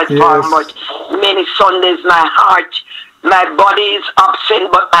this platform, but many Sundays my body is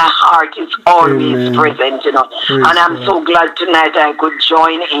absent, but my heart is always present, you know. And I'm so glad tonight I could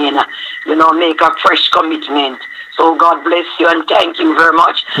join in, you know, make a fresh commitment. So God bless you and thank you very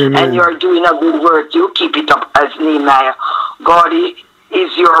much. And you're doing a good work. You keep it up as Nehemiah. God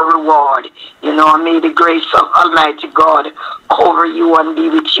is your reward. You know, may the grace of Almighty God cover you and be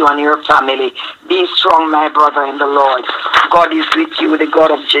with you and your family. Be strong, my brother in the Lord. God is with you. The God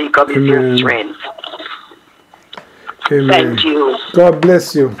of Jacob is your strength. Amen. Thank you. God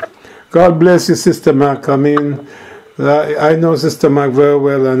bless you. God bless you, Sister Mac. I mean, I know Sister Mac very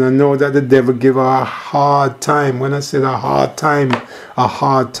well, and I know that the devil give her a hard time. When I said a hard time,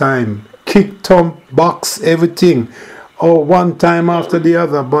 kick, thump, box, everything. Oh, one time after the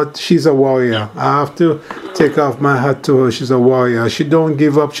other, but she's a warrior. I have to take off my hat to her. She's a warrior. She don't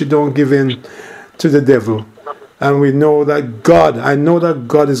give up. She don't give in to the devil. And we know that God, I know that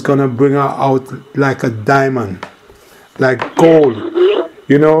God is going to bring her out like a diamond, like gold.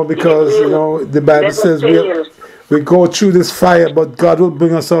 You know, because, you know, the Bible says we go through this fire, but God will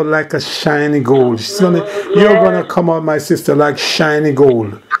bring us out like a shiny gold. You're going to come out, my sister, like shiny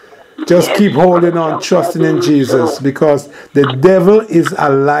gold. Just keep holding on, trusting in Jesus, because the devil is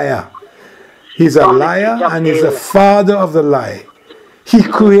a liar. He's a liar, and he's the father of the lie. He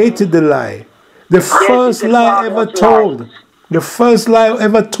created the lie. The first lie ever told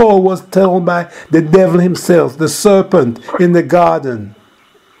was told by the devil himself, the serpent in the garden.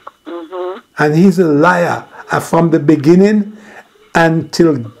 And he's a liar from the beginning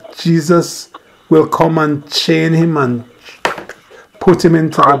until Jesus will come and chain him and put him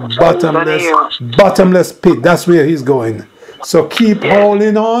into the bottomless pit. That's where he's going. So keep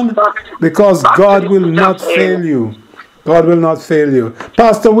holding on, because God will not fail you. God will not fail you.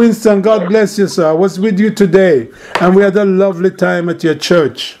 Pastor Winston, God bless you, sir. I was with you today, and we had a lovely time at your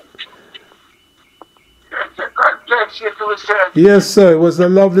church. God bless you, sir. Yes, sir. It was a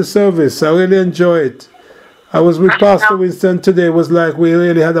lovely service. I really enjoyed it. I was with Pastor Winston today. It was like we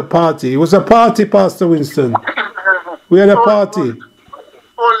really had a party. It was a party, Pastor Winston. We had a party.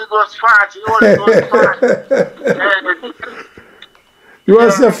 Holy Ghost party. Holy Ghost party. You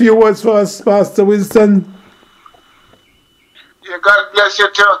want to say a few words for us, Pastor Winston? Yeah, God bless you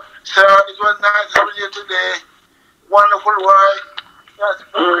too. Sir, it was nice having you today. Wonderful word. Yes.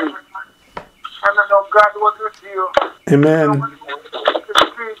 And I know God was with you. Amen.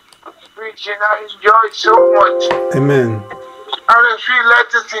 Preaching, I enjoyed so much. Amen. I feel like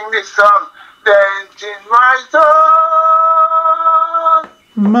to sing this song. Dance in my soul.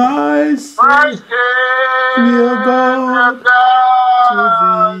 My Savior God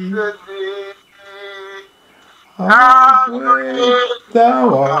to thee. How great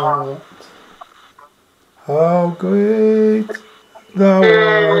thou art. How great thou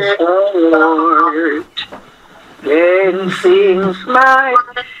art. Then sings my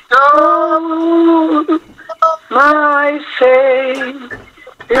soul, my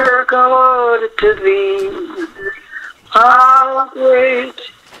Savior God to thee. How great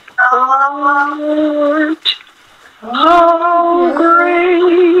thou art, how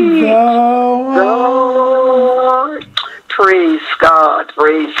great thou art. Praise God,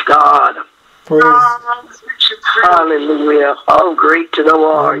 praise God. Praise. Hallelujah. How great thou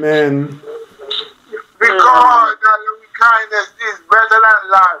art. Amen. Because thy loving kindness is better than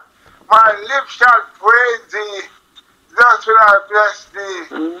life. My lips shall praise thee, thus will I bless thee.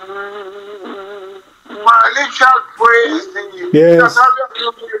 My lips shall praise thee. Yes. That's how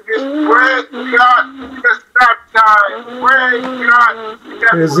you do this. Praise God, it's that time. Praise God,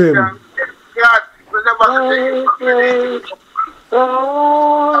 Praise Him. Praise God, we'll never take it for granted.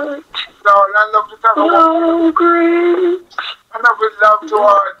 Lord, Lord, I love to talk about how great. and I would love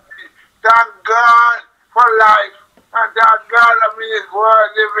towards thee. Thank God for life. And thank God I mean His word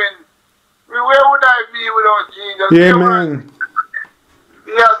living. Where would I be without Jesus? Amen.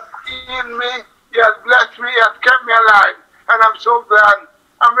 He has healed me. He has blessed me. He has kept me alive. And I'm so glad.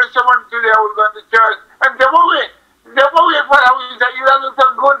 I met someone today I was going to church. And they were away. For that. We said, you don't look so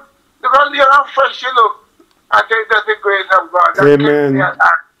good. Look how young and fresh you look. I think that's the grace of God. That Amen. kept me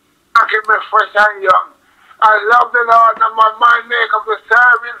alive. That kept me fresh and young. I love the Lord and my mind make up to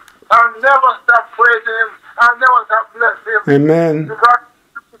serve Him. I'll never stop praising Him. I'll never stop blessing Him. Amen. Because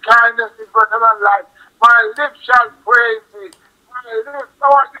His kindness is better than life. My lips shall praise Thee. My lips,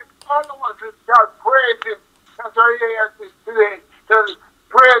 all of us shall praise Him. That's why He has this today. To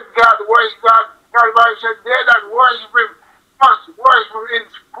praise God, worship God. God, Bible said, they that worship Him must worship Him in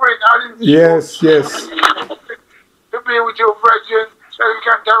spirit and in truth. Yes, yes. To be with your brethren, that we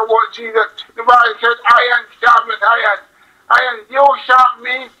can talk about Jesus. The Bible says, iron sharpens iron. Iron, you sharp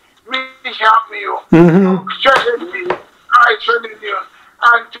me sharp you. Mm-hmm. Strengthen me, I strengthen you.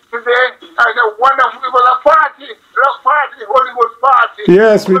 And today, I had a wonderful party, Holy Ghost party.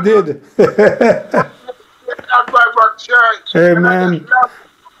 Yes, we did. At Bible Church. Amen. And I just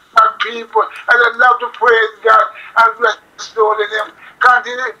love people. I just love to praise God and bless the Lord in Him.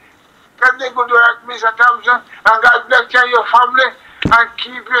 Continue good work, Mr. Thompson, and God bless you and your family and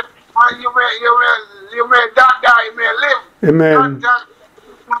keep you. And you may not die, you may live. Amen. Not just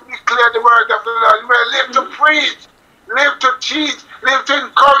declare the word of the Lord. You may live to preach, live to teach, live to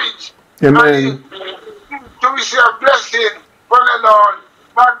encourage. Amen. And to receive a blessing from the Lord.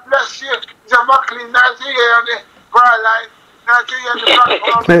 God bless you. Mr. McLean, nice to hear on the prayer line. Nice to hear the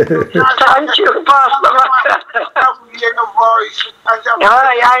platform. Thank you, Pastor. Hear your voice. I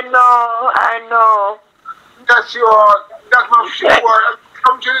know. That's your, that's my few words.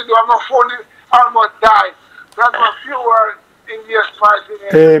 Come to the door, my phone almost died. That's my few words in Jesus' mighty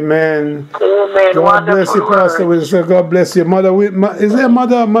name. Amen. Amen. God bless you, Pastor Wilson. God bless you. Mother, is there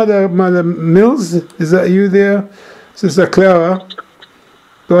Mother Mills? Is that you there? Sister Clara?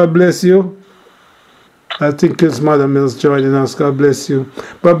 God bless you. I think it's Mother Mills joining us. God bless you.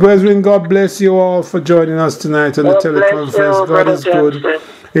 But brethren, God bless you all for joining us tonight on the teleconference. God is good.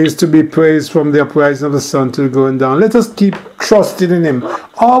 He is to be praised from the uprising of the sun to the going down. Let us keep trusting in Him.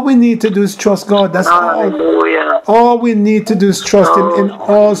 All we need to do is trust God. That's all. All we need to do is trust Him in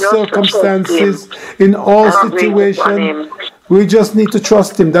all circumstances, in all situations. We just need to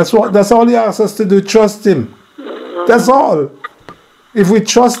trust Him. That's all He asks us to do. Trust Him. That's all. If we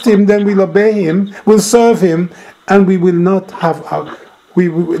trust Him, then we'll obey Him, we'll serve Him, and we will not have,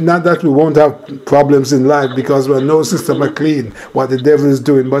 not that we won't have problems in life, because we know, Sister McLean, what the devil is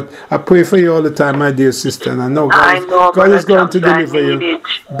doing. But I pray for you all the time, my dear sister, and I know God is going to deliver you.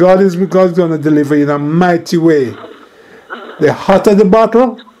 God is going to deliver you in a mighty way. The hotter the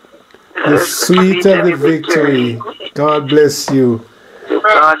battle, the sweeter the victory. God bless you.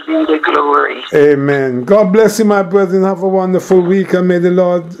 God be the glory. Amen. God bless you, my brethren. Have a wonderful week, and may the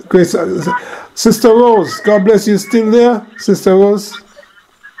Lord grace. Sister Rose, God bless you. Still there, Sister Rose?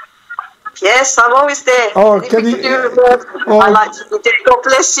 Yes, I'm always there. Oh, can you? I like to do. God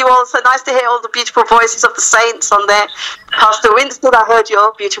bless you all. So nice to hear all the beautiful voices of the saints on there. Pastor Winston, I heard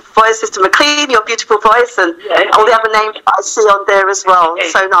your beautiful voice. Sister McLean, your beautiful voice, and all the other names I see on there as well.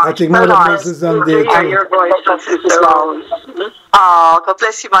 So nice. I think so Mother nice. is on there too. Your voice as well. Oh, God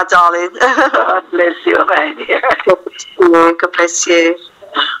bless you, my darling. God bless you, my dear. God bless you.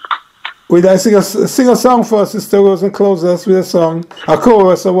 Would I sing a song for us, Sister Rose, and close us with a song, a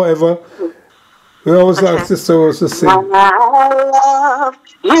chorus or whatever? We always ask Sister Rose to sing. I love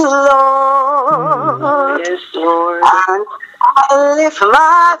you, Lord. Yes, Lord. And I lift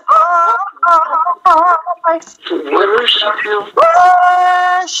my voice To worship you.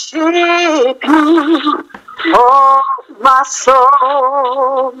 worship you. Oh, my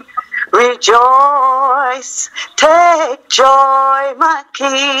soul, rejoice, take joy, my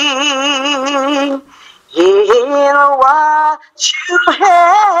King, in what you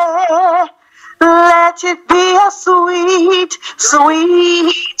hear. Let it be a sweet,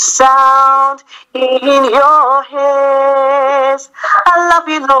 sweet sound in your ears. I love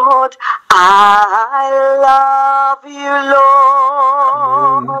you, Lord. I love you,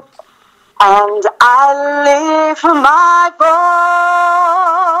 Lord. And I lift my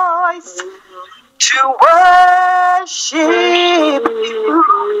voice to worship you.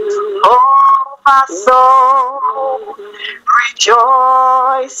 Oh, my soul,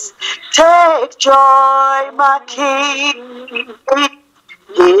 rejoice, take joy, my King,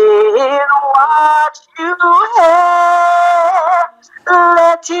 in what you hear.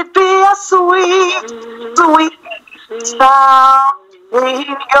 Let it be a sweet, sweet sound in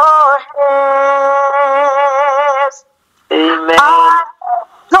your ears. Amen. I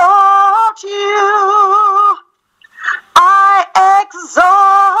exalt you, I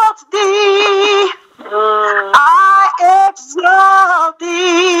exalt thee, I exalt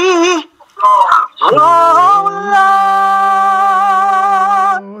thee, oh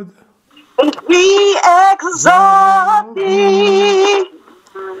Lord, we exalt thee,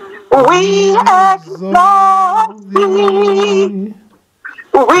 we exalt thee,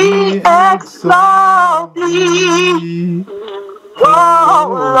 we exalt thee, oh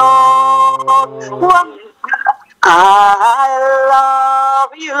Lord. I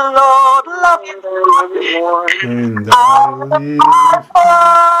love you, Lord, love you, Lord. And I lift my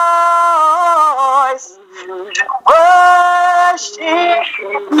voice to worship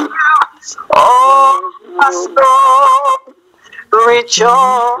you. Oh, my soul,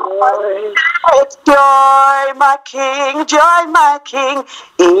 rejoice, take joy, my King,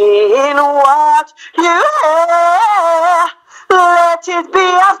 in what you hear. Let it be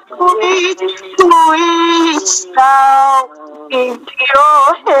a sweet, sweet sound in your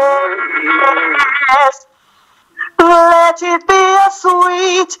ears. Let it be a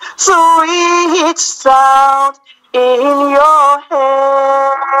sweet, sweet sound in your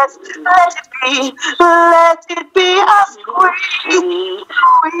ears. Let it be a sweet,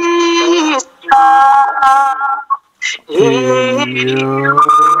 sweet sound in your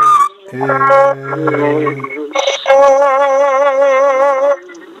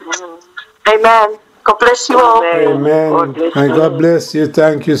Amen. God bless you all. Amen. And God bless you.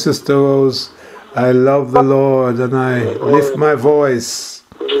 Thank you, Sister Rose. I love the Lord, and I lift my voice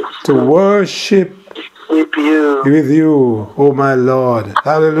to worship with you, oh my Lord.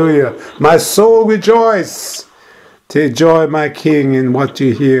 Hallelujah. My soul rejoice. Take joy, my King, in what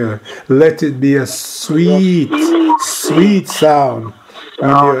you hear. Let it be a sweet, sweet sound in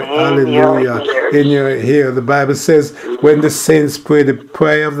your, hallelujah, in your ear. The Bible says when the saints pray, the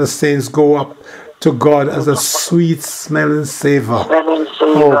prayer of the saints go up to God as a sweet smelling savor.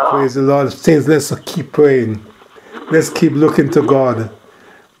 Oh, praise the Lord. Saints, let's keep praying. Let's keep looking to God,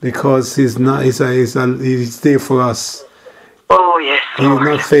 because He's there for us. Oh, yes. He will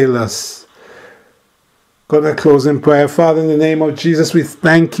not fail us. Going to close in prayer. Father, in the name of Jesus, we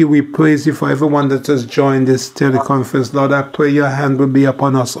thank you. We praise you for everyone that has joined this teleconference. Lord, I pray your hand will be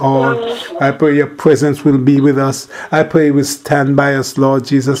upon us all. I pray your presence will be with us. I pray you will stand by us, Lord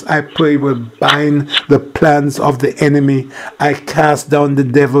Jesus. I pray you will bind the plans of the enemy. I cast down the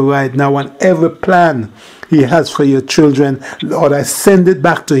devil right now on every plan he has for your children. Lord, I send it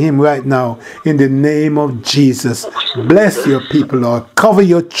back to him right now in the name of Jesus. Bless your people, Lord. Cover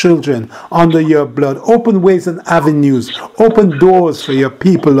your children under your blood. Open ways and avenues. Open doors for your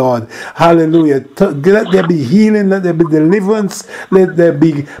people, Lord. Hallelujah. Let there be healing. Let there be deliverance. Let there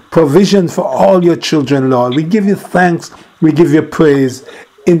be provision for all your children, Lord. We give you thanks. We give you praise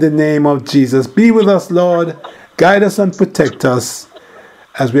in the name of Jesus. Be with us, Lord. Guide us and protect us,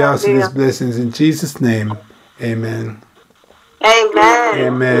 as we ask these blessings in Jesus' name. Amen. Amen.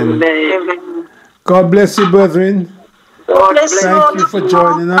 Amen. Amen. God bless you, brethren. God bless bless Thank you for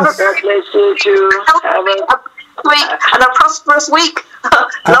joining us. God bless you too. Have Week and a prosperous week.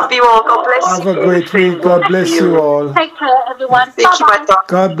 Love you all. God bless Have you. a great week. God bless you all. Take care, everyone. Thank you, my God.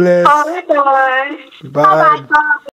 God bless. Bye-bye. Bye. Bye-bye.